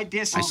honest. I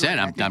disagree. I said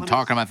I'm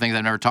talking about things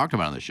I've never talked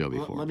about on the show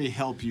before. Let me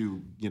help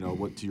you.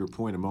 What to your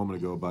point a moment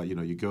ago about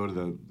you go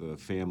to the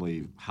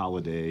family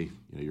holiday.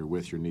 You're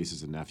with your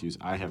nieces and nephews.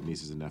 I have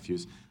nieces and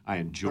nephews. I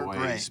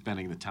enjoy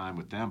spending the time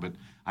with them. But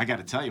I got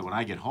to tell you, when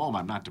I get home,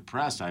 I'm not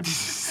depressed.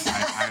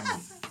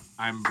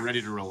 I'm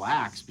ready to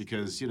relax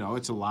because,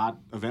 it's a lot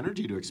of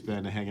energy to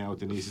expend to hang out with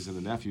the nieces and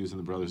the nephews and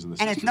the brothers and the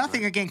sisters. And it's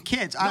nothing against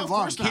kids. I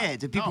love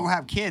kids. And people who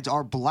have kids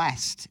are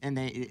blessed, and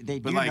they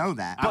do know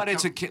that. But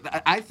it's a kid.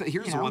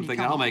 Here's the one thing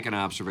I'll make an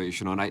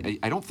observation on.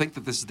 I don't think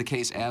that this is the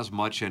case as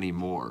much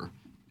anymore,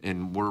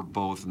 and we're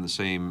both in the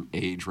same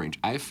age range.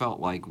 I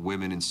felt like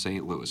women in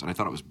St. Louis, and I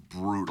thought it was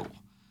brutal,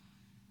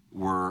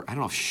 were, I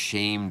don't know if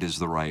shamed is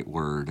the right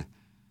word,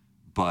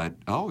 but,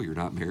 you're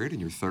not married and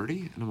you're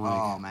 30? And I'm like,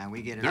 oh, man,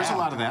 we get it. There's a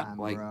lot of that.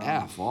 Like,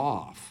 F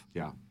off.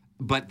 Yeah.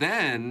 But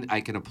then I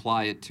can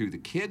apply it to the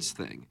kids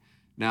thing.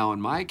 Now, in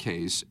my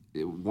case,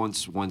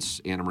 once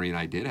Anna Marie and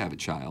I did have a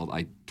child,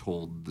 I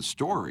told the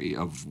story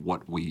of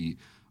what we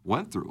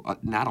went through.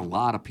 Not a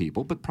lot of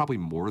people, but probably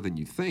more than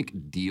you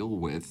think, deal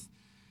with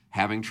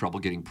having trouble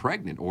getting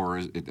pregnant,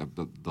 or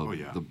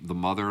the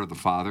mother or the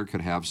father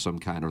could have some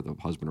kind, or the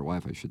husband or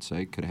wife, I should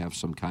say, could have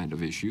some kind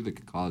of issue that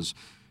could cause...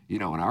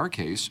 in our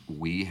case,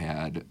 we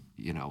had,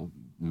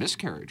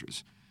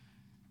 miscarriages.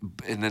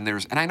 And then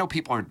and I know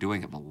people aren't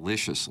doing it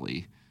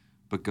maliciously,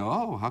 but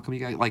go, how come you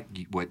guys,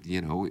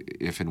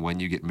 if and when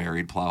you get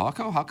married, Plowhawk,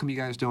 how come you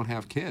guys don't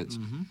have kids?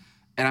 Mm-hmm.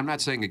 And I'm not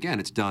saying, again,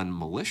 it's done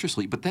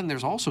maliciously, but then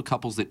there's also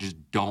couples that just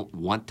don't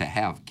want to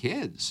have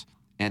kids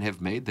and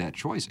have made that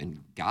choice,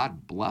 and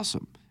God bless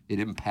them. It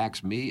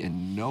impacts me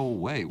in no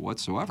way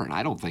whatsoever. And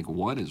I don't think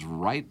one is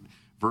right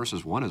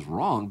versus one is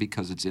wrong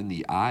because it's in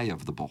the eye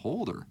of the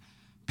beholder.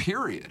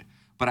 Period.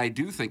 But I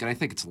do think, and I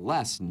think it's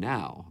less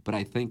now, but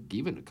I think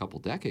even a couple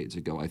decades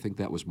ago, I think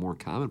that was more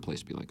commonplace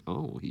to be like,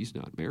 oh, he's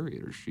not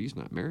married or she's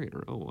not married,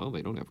 or, oh, well,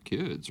 they don't have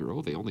kids, or,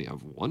 oh, they only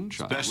have one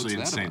child. Especially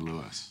in St.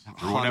 Louis.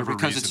 For whatever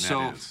because reason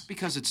that is.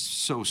 Because it's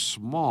so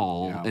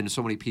small, and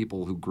so many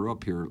people who grew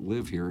up here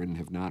live here and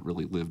have not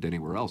really lived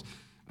anywhere else.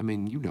 I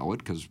mean, you know it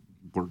because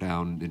we're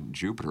down in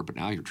Jupiter, but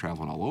now you're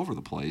traveling all over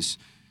the place.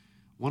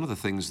 One of the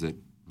things that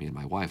me and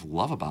my wife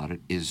love about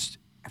it is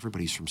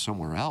everybody's from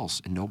somewhere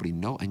else, and nobody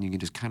knows, and you can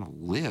just kind of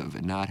live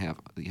and not have,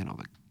 the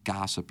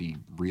gossipy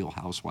Real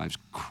Housewives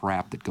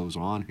crap that goes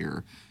on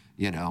here,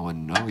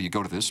 and you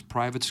go to this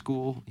private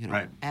school,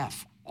 right.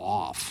 F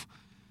off,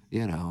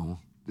 who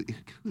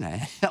the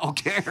hell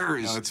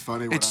cares? No, it's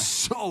funny. It's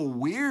so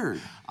weird.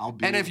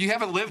 And if you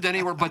haven't lived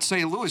anywhere but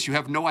St. Louis, you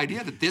have no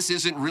idea that this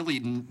isn't really, I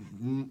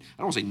don't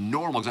want to say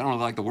normal, because I don't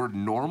like the word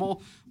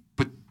normal,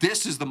 but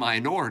this is the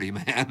minority,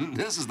 man.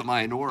 This is the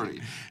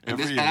minority.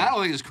 And I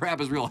don't think this crap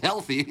is real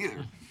healthy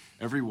either.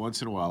 Every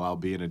once in a while, I'll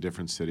be in a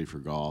different city for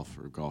golf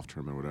or a golf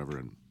tournament or whatever,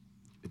 and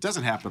it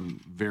doesn't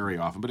happen very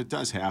often, but it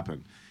does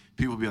happen.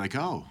 People will be like,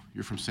 oh,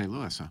 you're from St.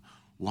 Louis.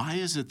 Why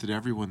is it that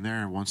everyone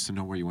there wants to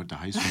know where you went to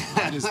high school?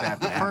 Why does that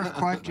the first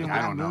question when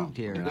I moved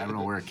here. I don't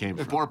know where it came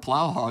from. Poor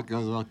Plowhawk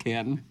goes, well,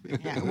 Canton.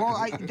 Yeah, well,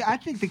 I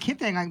think the kid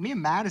thing, like me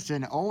and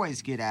Madison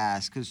always get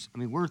asked, because,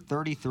 we're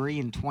 33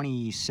 and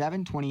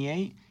 27,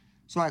 28.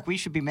 So, like, we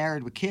should be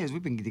married with kids.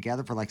 We've been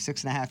together for like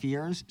 6.5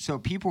 years. So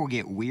people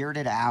get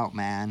weirded out,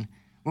 man.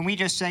 When we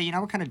just say,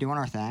 we're kind of doing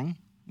our thing.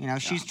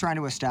 She's trying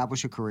to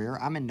establish a career.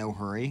 I'm in no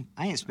hurry.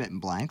 I ain't spitting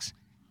blanks.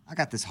 I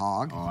got this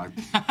hog. Oh,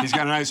 he's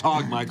got a nice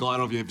hog, Michael. I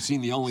don't know if you've seen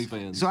the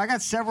OnlyFans. So I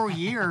got several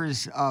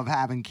years of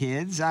having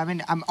kids. I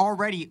mean, I'm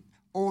already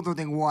older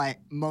than what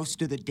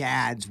most of the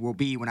dads will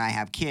be when I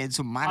have kids,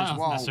 so might as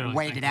well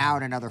wait it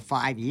out another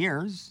 5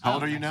 years. How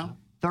old are you now?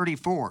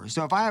 34.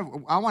 So if I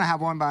want to have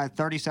one by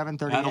 37,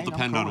 38. That'll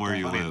depend on where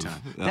you live.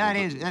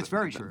 That's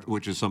very true.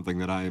 Which is something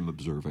that I am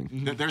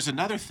observing. There's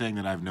another thing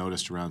that I've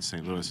noticed around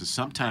St. Louis is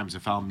sometimes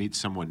if I'll meet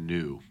someone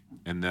new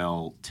and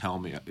they'll tell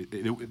me,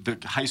 the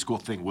high school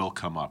thing will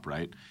come up,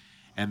 right?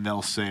 And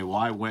they'll say, well,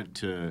 I went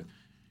to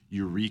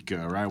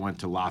Eureka, or I went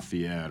to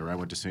Lafayette, or I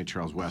went to St.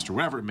 Charles West, or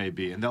whatever it may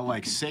be. And they'll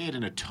like say it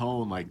in a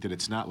tone like that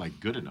it's not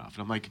like good enough.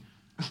 And I'm like,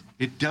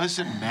 it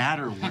doesn't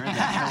matter where the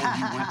hell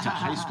you went to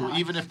high school,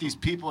 even if these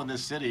people in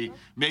this city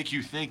make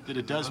you think that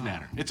it does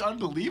matter. It's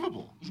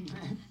unbelievable.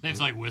 They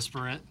just like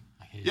whisper it.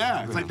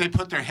 Yeah, it's like they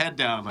put their head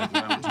down, like,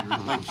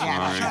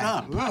 shut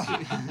up.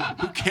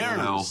 Who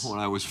cares? When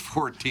I was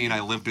 14, I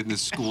lived in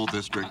this school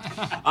district.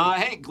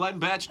 Hey, Glenn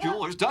Batts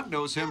Jewelers. Doug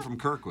knows him from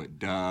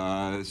Kirkwood.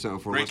 So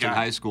for Western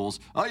high schools.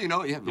 Oh, I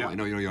know Adam. Yeah, I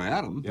know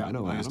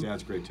Adam. His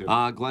dad's great, too.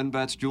 Glenn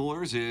Batts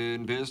Jewelers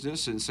in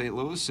business in St.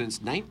 Louis since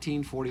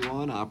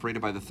 1941,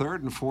 operated by the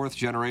third and fourth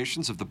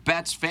generations of the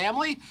Batts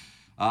family.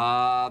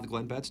 The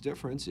Glenn Batts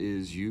difference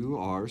is you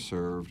are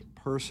served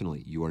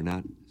personally. You are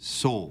not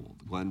sold.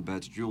 Glenn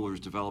Batts Jewelers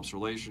develops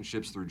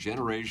relationships through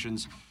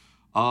generations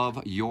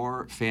of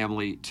your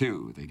family,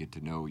 too. They get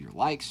to know your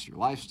likes, your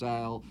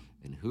lifestyle,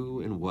 and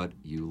who and what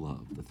you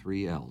love. The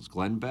 3 L's.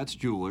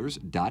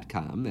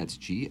 GlennBettsJewelers.com. That's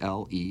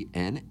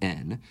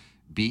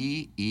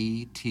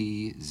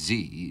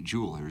GLENNBETZ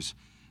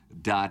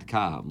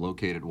Jewelers.com.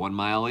 Located 1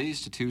 mile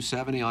east of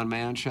 270 on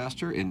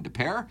Manchester in De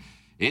Pere.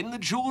 In the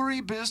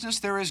jewelry business,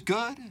 there is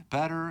good,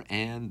 better,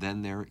 and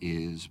then there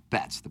is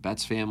Betts. The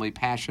Betts family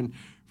passion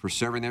for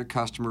serving their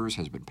customers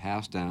has been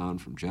passed down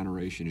from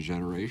generation to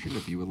generation.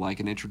 If you would like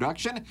an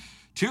introduction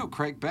to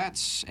Craig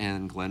Betts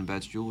and Glenn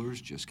Betts Jewelers,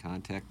 just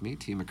contact me,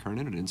 T.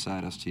 McKernan at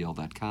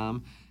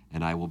InsideSTL.com,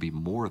 and I will be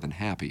more than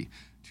happy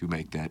to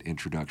make that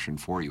introduction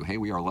for you. Hey,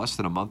 we are less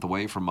than a month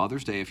away from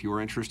Mother's Day. If you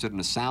are interested in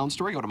a sound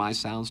story, go to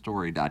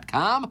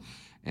mysoundstory.com,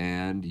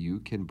 and you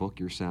can book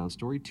your sound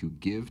story to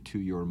give to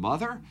your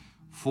mother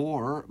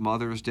for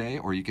Mother's Day,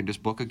 or you can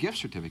just book a gift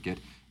certificate.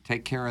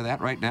 Take care of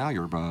that right now.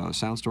 Your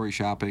sound story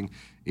shopping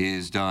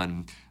is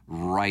done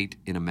right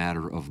in a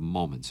matter of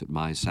moments at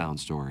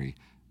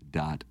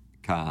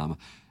mysoundstory.com.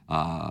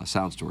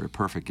 Sound Story, a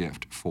perfect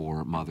gift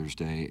for Mother's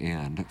Day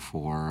and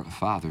for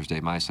Father's Day.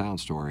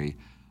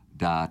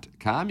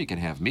 mysoundstory.com. You can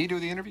have me do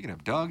the interview. You can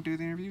have Doug do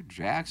the interview,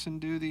 Jackson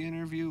do the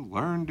interview,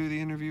 Learn do the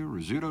interview,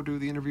 Rizzuto do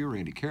the interview,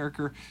 Randy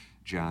Carricker,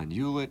 John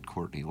Hewlett,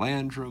 Courtney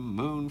Landrum,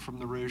 Moon from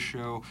The Riz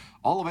Show,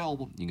 all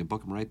available. You can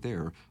book them right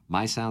there,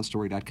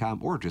 mysoundstory.com,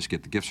 or just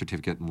get the gift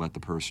certificate and let the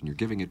person you're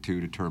giving it to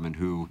determine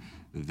who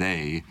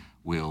they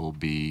will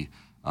be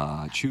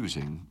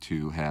choosing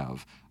to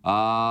have.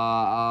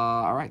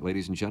 All right,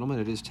 ladies and gentlemen,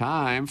 it is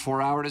time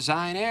for our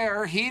Design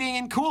Air Heating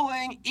and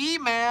Cooling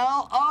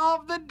email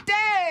of the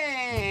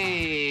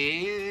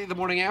day. The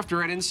morning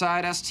after at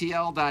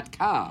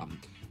InsideSTL.com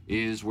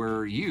is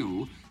where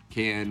you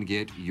can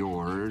get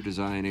your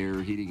Design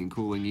Air Heating and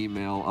Cooling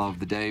email of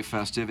the day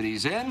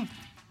festivities in.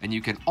 And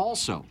you can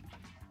also,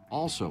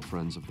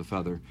 friends of the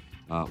Feather,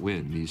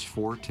 win these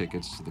 4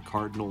 tickets to the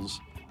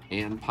Cardinals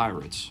and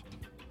Pirates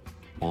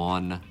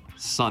on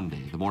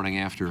Sunday, the morning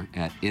after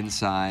at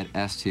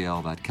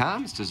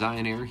InsideSTL.com. It's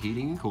Design Air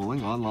Heating and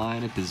Cooling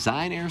online at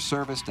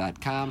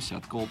DesignAirService.com.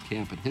 Seth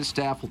Goldcamp and his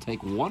staff will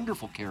take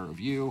wonderful care of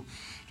you,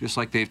 just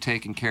like they've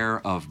taken care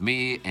of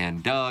me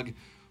and Doug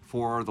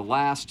for the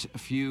last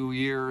few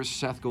years.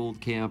 Seth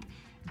Goldcamp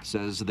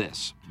says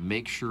this: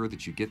 make sure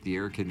that you get the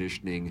air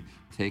conditioning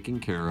taken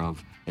care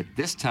of at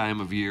this time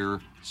of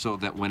year so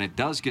that when it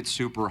does get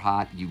super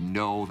hot, you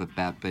know that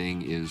that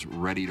thing is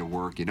ready to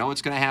work. You know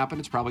it's going to happen.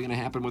 It's probably going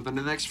to happen within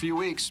the next few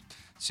weeks.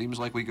 Seems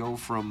like we go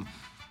from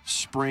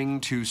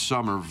spring to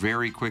summer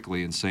very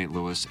quickly in St.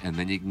 Louis, and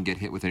then you can get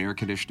hit with an air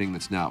conditioning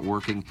that's not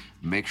working.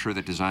 Make sure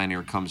that Design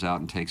Air comes out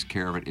and takes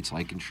care of it. It's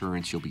like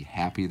insurance. You'll be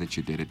happy that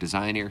you did it.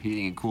 Design Air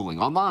Heating and Cooling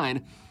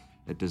online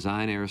at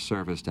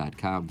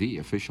DesignAirService.com, the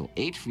official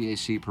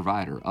HVAC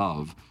provider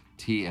of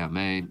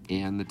TMA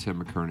and the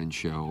Tim McKernan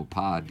Show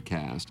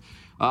podcast.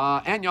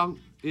 And Young,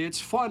 it's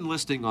fun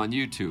listening on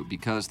YouTube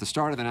because the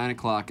start of the 9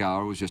 o'clock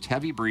hour was just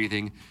heavy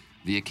breathing,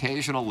 the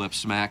occasional lip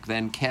smack,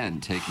 then Ken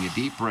taking a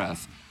deep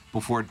breath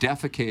before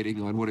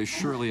defecating on what is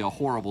surely a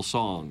horrible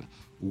song.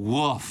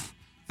 Woof.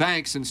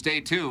 Thanks, and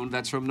stay tuned.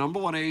 That's from number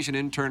one Asian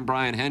intern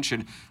Brian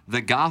Henshin, the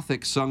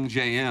gothic Sung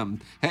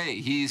JM. Hey,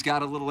 he's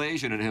got a little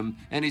Asian in him,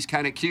 and he's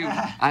kind of cute.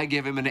 I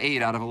give him an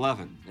 8 out of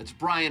 11. It's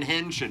Brian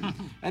Henshin,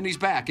 and he's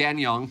back and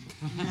young.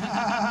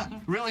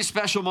 Really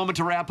special moment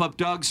to wrap up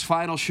Doug's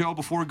final show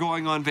before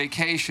going on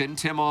vacation.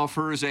 Tim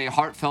offers a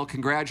heartfelt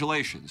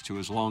congratulations to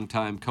his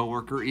longtime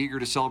coworker, eager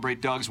to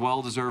celebrate Doug's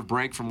well-deserved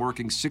break from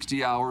working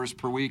 60 hours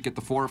per week at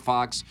the Four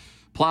Fox.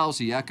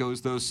 Plowsy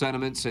echoes those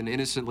sentiments and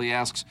innocently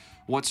asks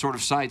what sort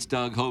of sights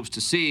Doug hopes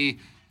to see.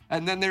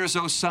 And then there's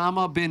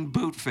Osama bin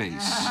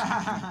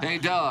Bootface. Hey,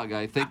 Doug,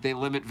 I think they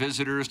limit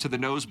visitors to the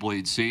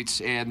nosebleed seats,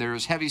 and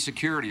there's heavy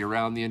security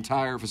around the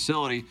entire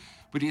facility.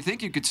 But do you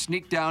think you could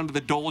sneak down to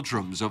the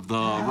doldrums of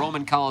the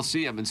Roman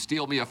Colosseum and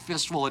steal me a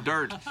fistful of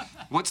dirt?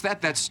 What's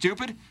that? That's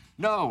stupid?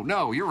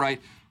 No, you're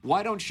right.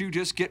 Why don't you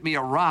just get me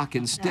a rock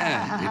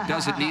instead? It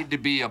doesn't need to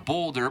be a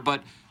boulder,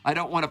 but I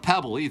don't want a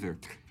pebble either.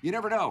 You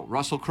never know.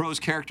 Russell Crowe's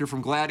character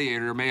from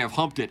Gladiator may have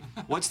humped it.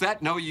 What's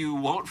that? No, you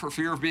won't, for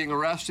fear of being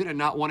arrested and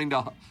not wanting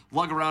to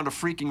lug around a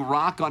freaking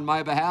rock on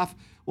my behalf?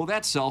 Well,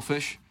 that's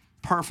selfish.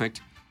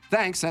 Perfect.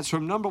 Thanks. That's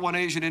from number one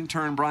Asian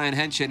intern Brian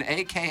Henshin,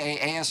 a.k.a.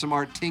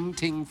 ASMR Ting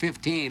Ting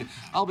 15.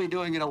 I'll be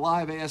doing it a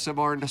live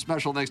ASMR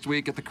special next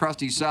week at the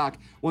Krusty Sock.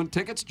 Won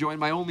tickets, join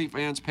my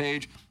OnlyFans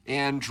page,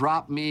 and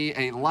drop me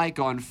a like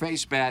on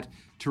FaceBat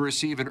to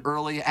receive an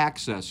early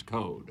access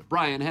code.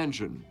 Brian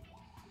Henshin.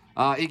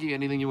 Iggy,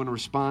 anything you want to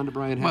respond to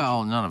Brian Henshin?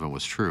 Well, none of it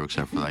was true,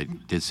 except for I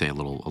did say a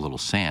little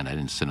sand. I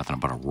didn't say nothing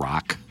about a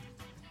rock.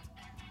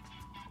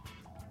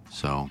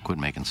 So quit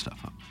making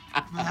stuff up.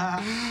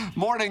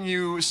 Morning,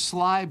 you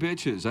sly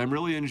bitches. I'm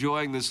really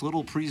enjoying this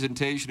little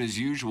presentation as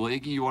usual.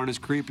 Iggy, you aren't as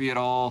creepy at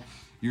all.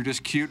 You're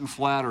just cute and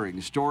flattering.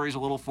 The story's a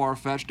little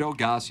far-fetched. Oh,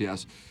 gosh,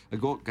 yes.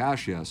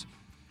 Gosh, yes.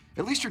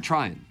 At least you're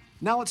trying.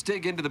 Now let's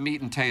dig into the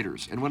meat and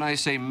taters. And when I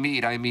say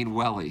meat, I mean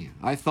welly.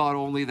 I thought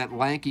only that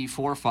lanky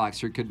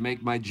four-foxer could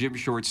make my gym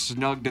shorts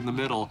snugged in the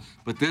middle,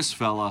 but this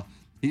fella,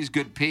 he's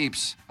good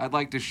peeps. I'd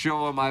like to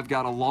show him I've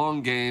got a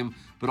long game,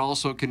 but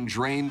also can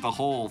drain the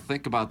hole.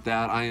 Think about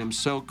that. I am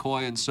so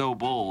coy and so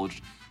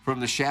bulged.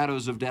 From the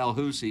shadows of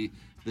Dalhousie,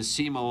 the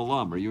SEMO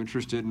alum. Are you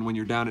interested in, when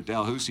you're down at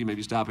Dalhousie,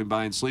 maybe stopping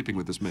by and sleeping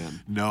with this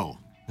man? No.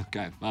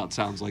 Okay, well, it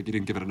sounds like you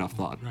didn't give it enough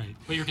thought. Right,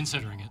 but you're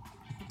considering it.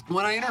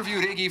 When I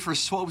interviewed Iggy for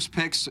Swope's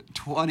Picks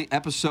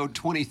episode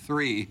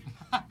 23,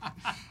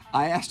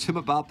 I asked him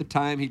about the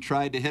time he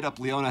tried to hit up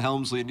Leona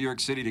Helmsley in New York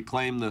City to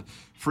claim the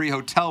free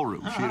hotel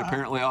room she had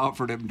apparently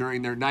offered him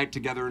during their night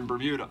together in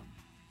Bermuda.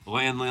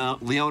 When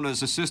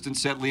Leona's assistant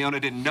said Leona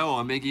didn't know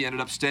him, Iggy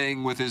ended up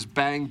staying with his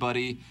bang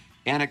buddy,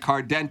 Anna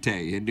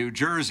Cardente, in New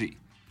Jersey.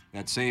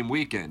 That same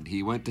weekend,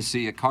 he went to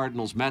see a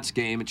Cardinals-Mets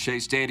game at Shea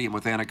Stadium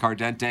with Anna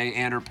Cardente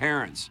and her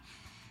parents.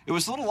 It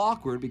was a little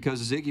awkward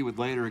because, as Iggy would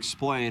later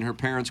explain, her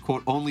parents,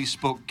 quote, only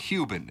spoke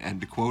Cuban,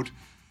 end quote.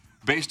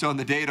 Based on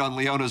the date on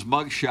Leona's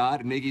mugshot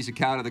and Iggy's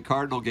account of the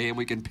Cardinal game,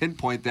 we can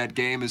pinpoint that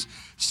game as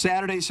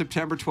Saturday,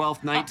 September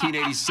 12th,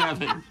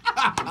 1987.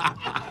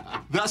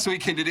 Thus, we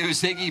can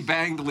deduce Iggy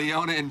banged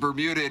Leona in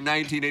Bermuda in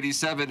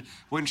 1987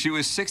 when she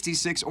was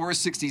 66 or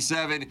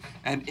 67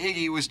 and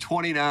Iggy was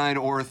 29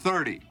 or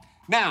 30.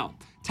 Now,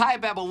 Ty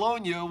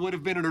Babylonia would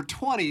have been in her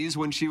 20s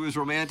when she was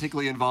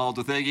romantically involved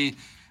with Iggy.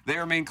 They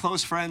remained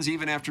close friends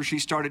even after she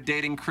started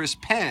dating Chris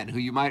Penn, who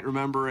you might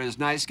remember as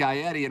Nice Guy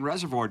Eddie in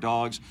Reservoir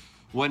Dogs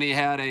when he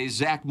had a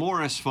Zach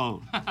Morris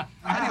phone.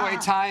 Anyway,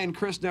 Ty and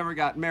Chris never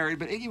got married,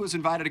 but Iggy was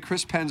invited to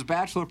Chris Penn's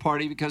bachelor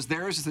party because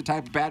theirs is the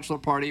type of bachelor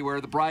party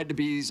where the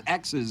bride-to-be's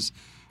exes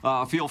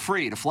feel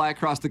free to fly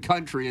across the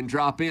country and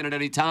drop in at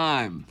any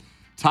time.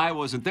 Ty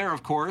wasn't there,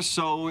 of course,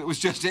 so it was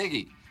just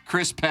Iggy,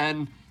 Chris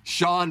Penn,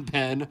 Sean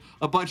Penn,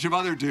 a bunch of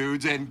other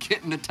dudes, and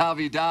Kit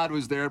Natividad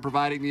was there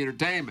providing the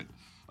entertainment.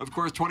 Of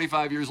course,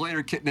 25 years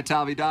later, Kit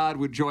Natividad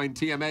would join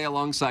TMA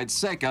alongside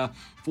Seika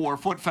for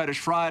Foot Fetish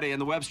Friday in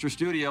the Webster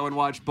studio and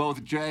watch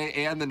both Jay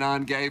and the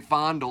non-gay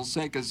fondle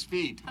Seika's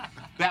feet.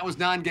 That was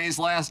non-gay's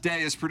last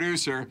day as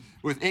producer,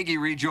 with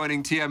Iggy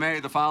rejoining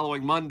TMA the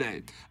following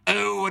Monday.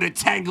 Oh, what a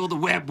tangled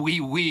web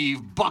we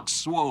weave, Buck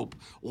Swope.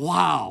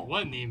 Wow.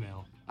 What an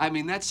email. I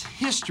mean, that's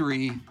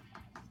history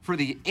for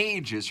the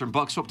ages from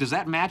Buck Swope. Does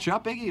that match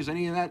up, Iggy? Is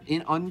any of that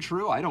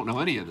untrue? I don't know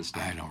any of this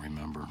stuff. I don't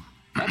remember.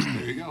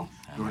 There you go.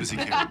 Nor does he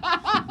care.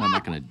 I'm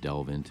not going to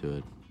delve into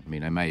it. I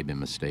mean, I might have been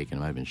mistaken. It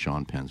might have been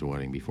Sean Penn's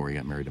wedding before he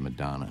got married to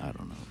Madonna. I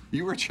don't know.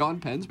 You were at Sean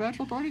Penn's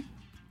bachelor party?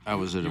 I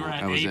was at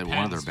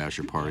one of their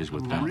bachelor parties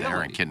with them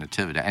there and Kit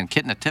Natividad. And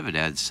Kit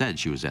Natividad said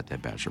she was at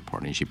that bachelor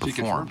party and she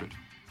performed. Confirmed it.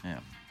 Yeah.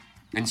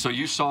 And so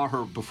you saw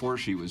her before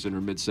she was in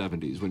her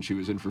mid-70s when she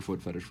was in for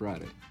Foot Fetish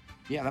Friday.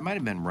 Yeah, that might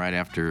have been right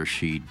after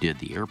she did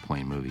the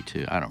Airplane movie,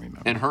 too. I don't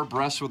remember. And her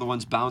breasts were the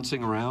ones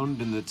bouncing around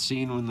in that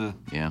scene when the...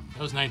 Yeah.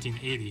 That was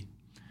 1980.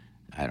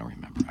 I don't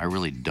remember. I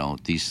really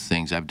don't. These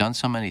things, I've done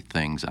so many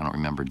things, I don't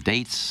remember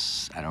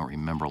dates. I don't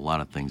remember a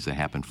lot of things that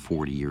happened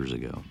 40 years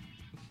ago.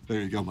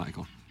 There you go,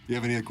 Michael. Do you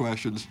have any other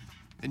questions?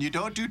 And you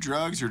don't do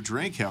drugs or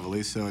drink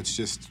heavily, so it's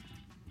just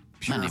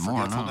Pure Not anymore, no.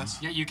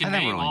 forgetfulness? Yeah, you can I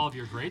never name really- all of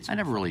your grade school I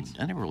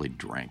never really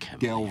drank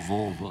heavily. Gal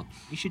Volva.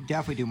 You should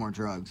definitely do more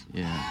drugs.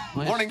 Yeah.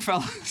 Morning,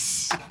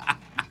 fellas.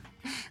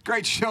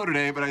 Great show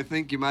today, but I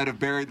think you might have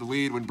buried the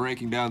lead when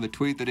breaking down the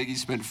tweet that Iggy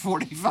spent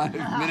 45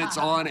 minutes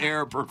on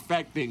air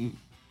perfecting.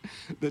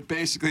 That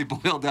basically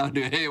boiled down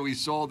to, hey, we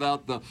sold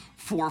out the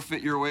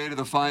forfeit your way to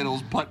the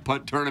finals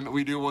putt-putt tournament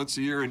we do once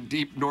a year in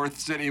deep North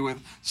City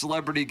with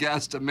celebrity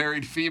guest, a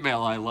married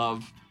female I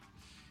love.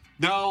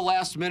 No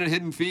last-minute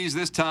hidden fees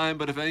this time,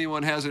 but if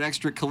anyone has an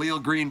extra Khalil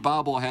Green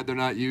bobblehead they're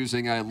not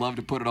using, I'd love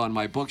to put it on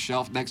my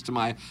bookshelf next to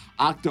my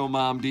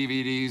Octomom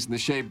DVDs and the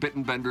Shea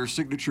Bittenbender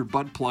signature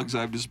butt plugs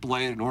I've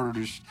displayed in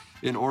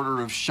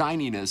order of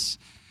shininess.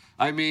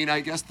 I mean, I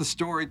guess the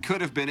story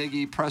could have been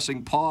Iggy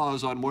pressing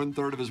pause on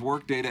 1/3 of his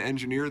workday to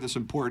engineer this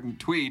important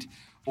tweet,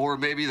 or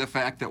maybe the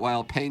fact that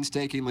while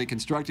painstakingly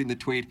constructing the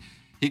tweet,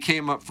 he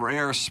came up for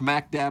air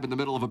smack dab in the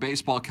middle of a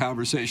baseball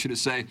conversation to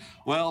say,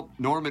 well,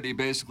 Normandy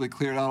basically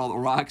cleared out all the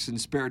rocks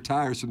and spare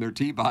tires from their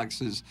tee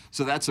boxes,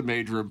 so that's a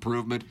major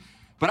improvement.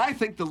 But I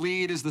think the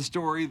lead is the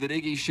story that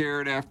Iggy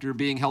shared after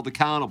being held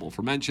accountable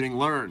for mentioning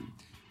Learn.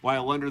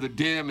 While under the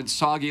dim and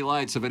soggy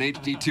lights of an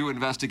HD2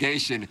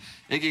 investigation,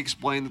 Iggy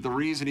explained that the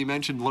reason he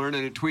mentioned Learn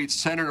in a tweet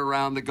centered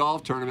around the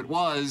golf tournament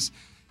was,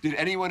 did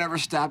anyone ever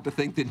stop to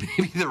think that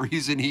maybe the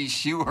reason he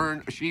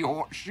shoehorned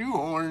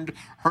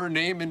her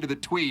name into the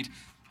tweet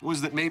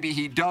was that maybe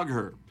he dug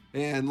her?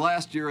 And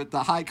last year at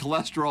the high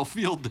cholesterol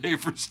field day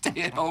for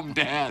stay-at-home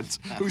dads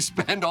who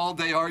spend all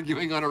day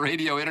arguing on a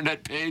radio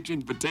internet page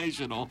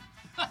invitational,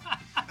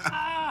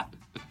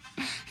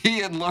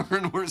 he and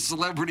Learn were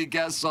celebrity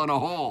guests on a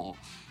hole.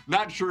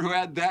 Not sure who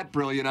had that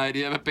brilliant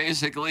idea, but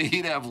basically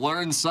he'd have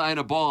Learn sign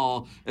a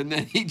ball, and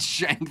then he'd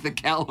shank the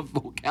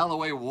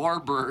Callaway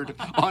Warbird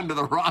onto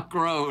the Rock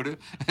Road,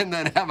 and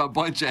then have a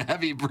bunch of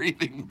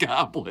heavy-breathing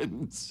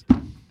goblins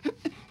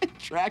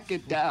track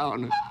it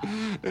down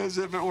as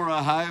if it were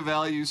a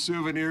high-value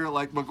souvenir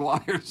like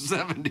McGuire's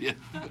 70th.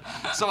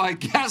 So I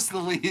guess the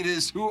lead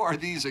is, who are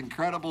these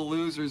incredible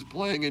losers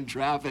playing in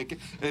traffic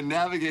and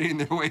navigating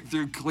their way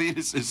through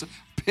Cletus's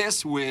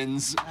piss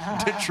winds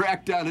to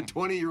track down a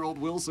 20-year-old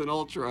Wilson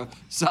Ultra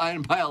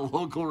signed by a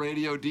local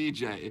radio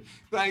DJ?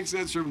 Thanks,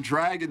 that's from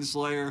Dragon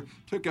Slayer.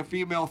 Took a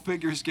female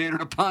figure skater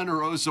to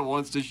Ponderosa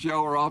once to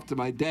show her off to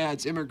my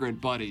dad's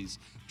immigrant buddies.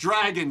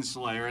 Dragon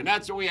Slayer, and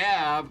that's what we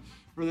have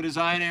for the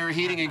Design, Air,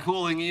 Heating, and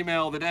Cooling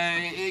email of the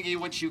day. Iggy,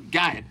 what you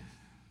got?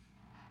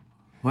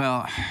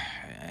 Well,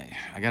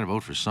 I got to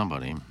vote for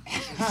somebody.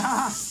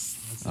 That's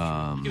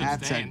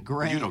a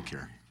great. You don't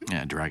care.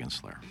 Yeah, Dragon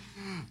Slayer.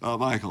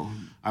 Michael.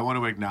 I want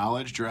to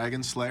acknowledge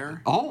Dragon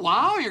Slayer. Oh,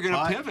 wow, you're going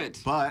to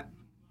pivot. But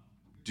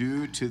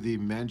due to the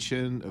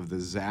mention of the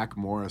Zach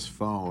Morris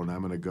phone,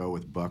 I'm going to go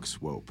with Buck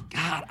Swope.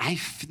 God,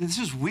 this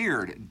is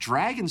weird.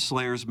 Dragon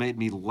Slayer's made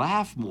me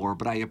laugh more,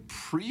 but I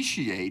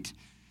appreciate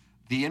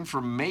the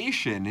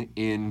information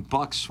in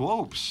Buck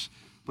Swope's.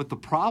 But the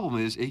problem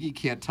is Iggy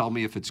can't tell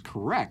me if it's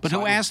correct. But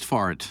who asked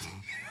for it?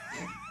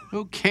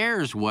 Who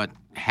cares what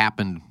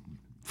happened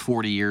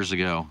 40 years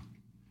ago?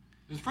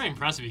 It was pretty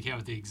impressive he came up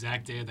with the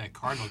exact day of that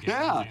Cardinal game.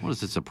 Yeah. What,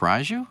 does it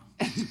surprise you?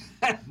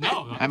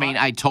 No. I mean,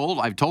 I've told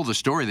the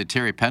story that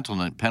Terry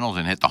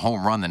Pendleton hit the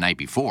home run the night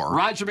before.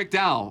 Roger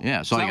McDowell.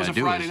 Yeah, so that all was you a got to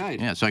do Friday is night.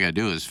 yeah, so all you got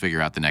to do is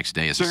figure out the next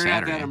day is So a you're not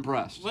Saturday. that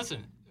impressed.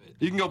 Listen,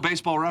 you can go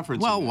baseball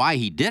reference. Well, why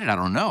he did it, I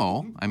don't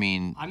know. I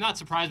mean, I'm not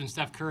surprised when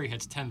Steph Curry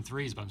hits 10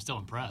 threes, but I'm still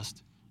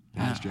impressed.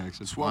 Thanks,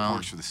 Jackson. Swope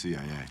works for the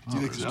CIA. Do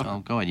you think so?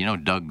 well, go ahead. You know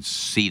Doug's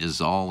seat is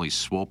always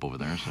swope over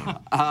there. So.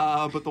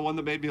 But the one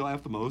that made me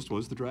laugh the most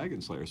was the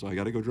Dragon Slayer, so I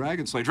got to go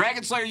Dragon Slayer.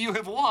 Dragon Slayer, you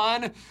have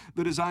won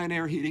the Design,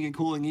 Air, Heating, and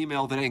Cooling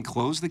email today and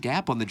closed the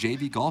gap on the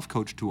JV golf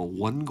coach to a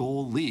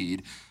 1-goal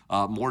lead.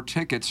 More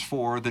tickets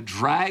for the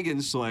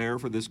Dragon Slayer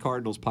for this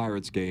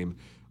Cardinals-Pirates game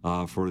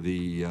for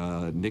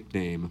the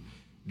nickname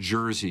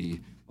jersey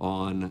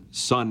on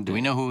Sunday. Do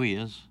we know who he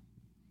is?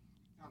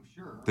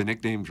 The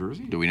nickname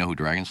jersey? Do we know who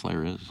Dragon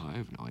Slayer is? I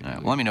have no idea.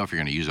 Well, let me know if you're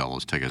going to use all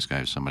those tickets,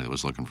 guys. Somebody that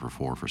was looking for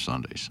 4 for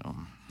Sunday. So.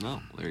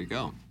 No, there you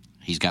go.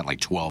 He's got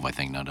like 12, I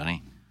think, now, doesn't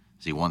he?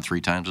 Has he won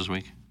 3 times this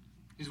week?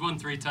 He's won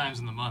 3 times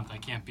in the month. I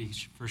can't be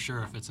for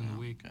sure if it's in the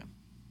week. Okay.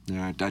 All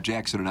right,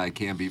 Jackson and I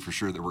can be for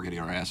sure that we're getting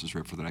our asses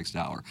ripped for the next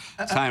hour.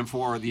 It's time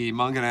for the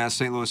Munganess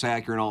St. Louis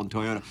Acura and Alton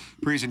Toyota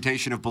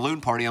presentation of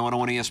Balloon Party on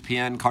 101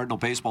 ESPN. Cardinal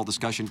baseball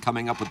discussion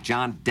coming up with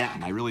John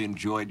Denton. I really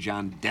enjoyed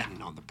John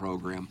Denton on the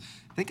program.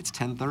 I think it's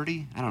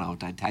 10:30. I don't know.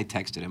 I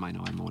texted him. I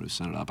know I'm the one who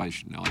sent it up. I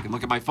should know. I can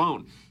look at my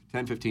phone.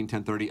 10:15,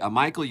 10:30.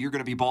 Michael, you're going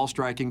to be ball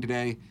striking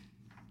today.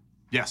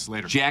 Yes,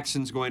 later.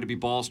 Jackson's going to be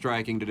ball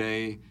striking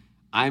today.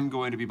 I'm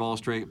going to be ball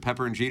striking.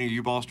 Pepper and Gina, are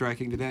you ball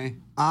striking today?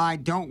 I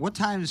don't. What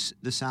time's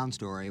the sound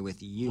story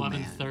with you,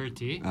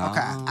 11:30. Okay.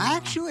 I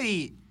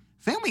actually,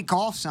 family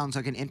golf sounds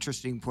like an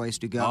interesting place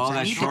to go. Oh, So I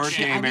that need to short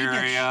game I need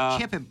area. to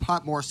chip and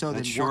putt more so That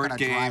than short work on a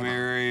game driver.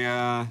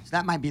 area. So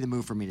that might be the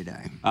move for me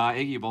today.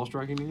 Iggy, you ball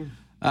striking today?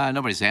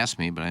 Nobody's asked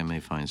me, but I may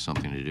find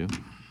something to do.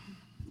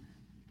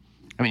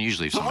 I mean,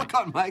 usually if The somebody,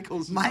 look on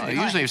Michael's.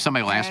 usually if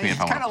somebody will ask me if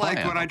I want to It's kind of play,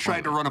 like when I I'll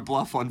tried to play. run a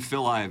bluff on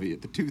Phil Ivey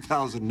at the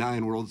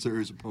 2009 World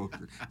Series of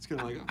Poker. It's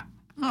kind of like,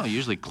 No,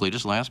 usually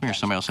Cletus will ask me or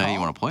somebody will say, hey, you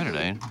want to play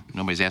today?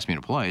 Nobody's asked me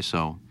to play,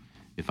 so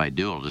if I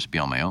do, it'll just be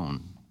on my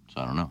own.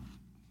 So I don't know.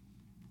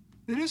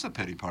 it is a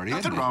pity party. Nothing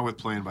isn't it? wrong with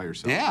playing by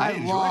yourself. Yeah, I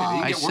enjoy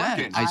it. You get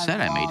working. I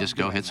said I may just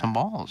go hit some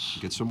balls.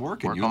 Get some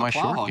work in. Work You on and my the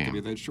short Plowhawk game. can be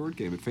that short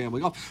game at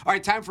Family Golf. All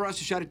right, time for us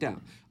to shut it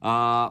down.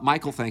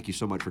 Michael, thank you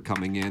so much for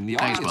coming in. The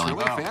Thanks, audience Billy.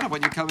 really a fan of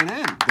when you're coming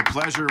in. The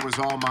pleasure was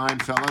all mine,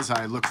 fellas.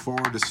 I look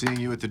forward to seeing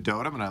you at the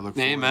Dotem, and I look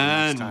forward to the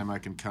next time I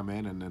can come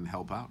in and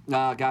help out.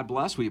 God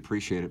bless. We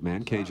appreciate it,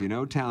 man. KG in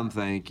O-Town,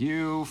 thank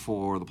you.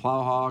 For the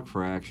Plowhawk,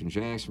 for Action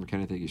Jackson, for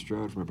Kenneth Iggy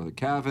Strode, for my brother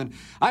Kevin.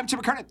 I'm Tim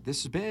McCartney.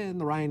 This has been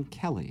the Ryan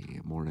Kelly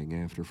Morning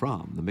After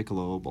from the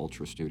Michelob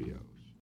Ultra Studio.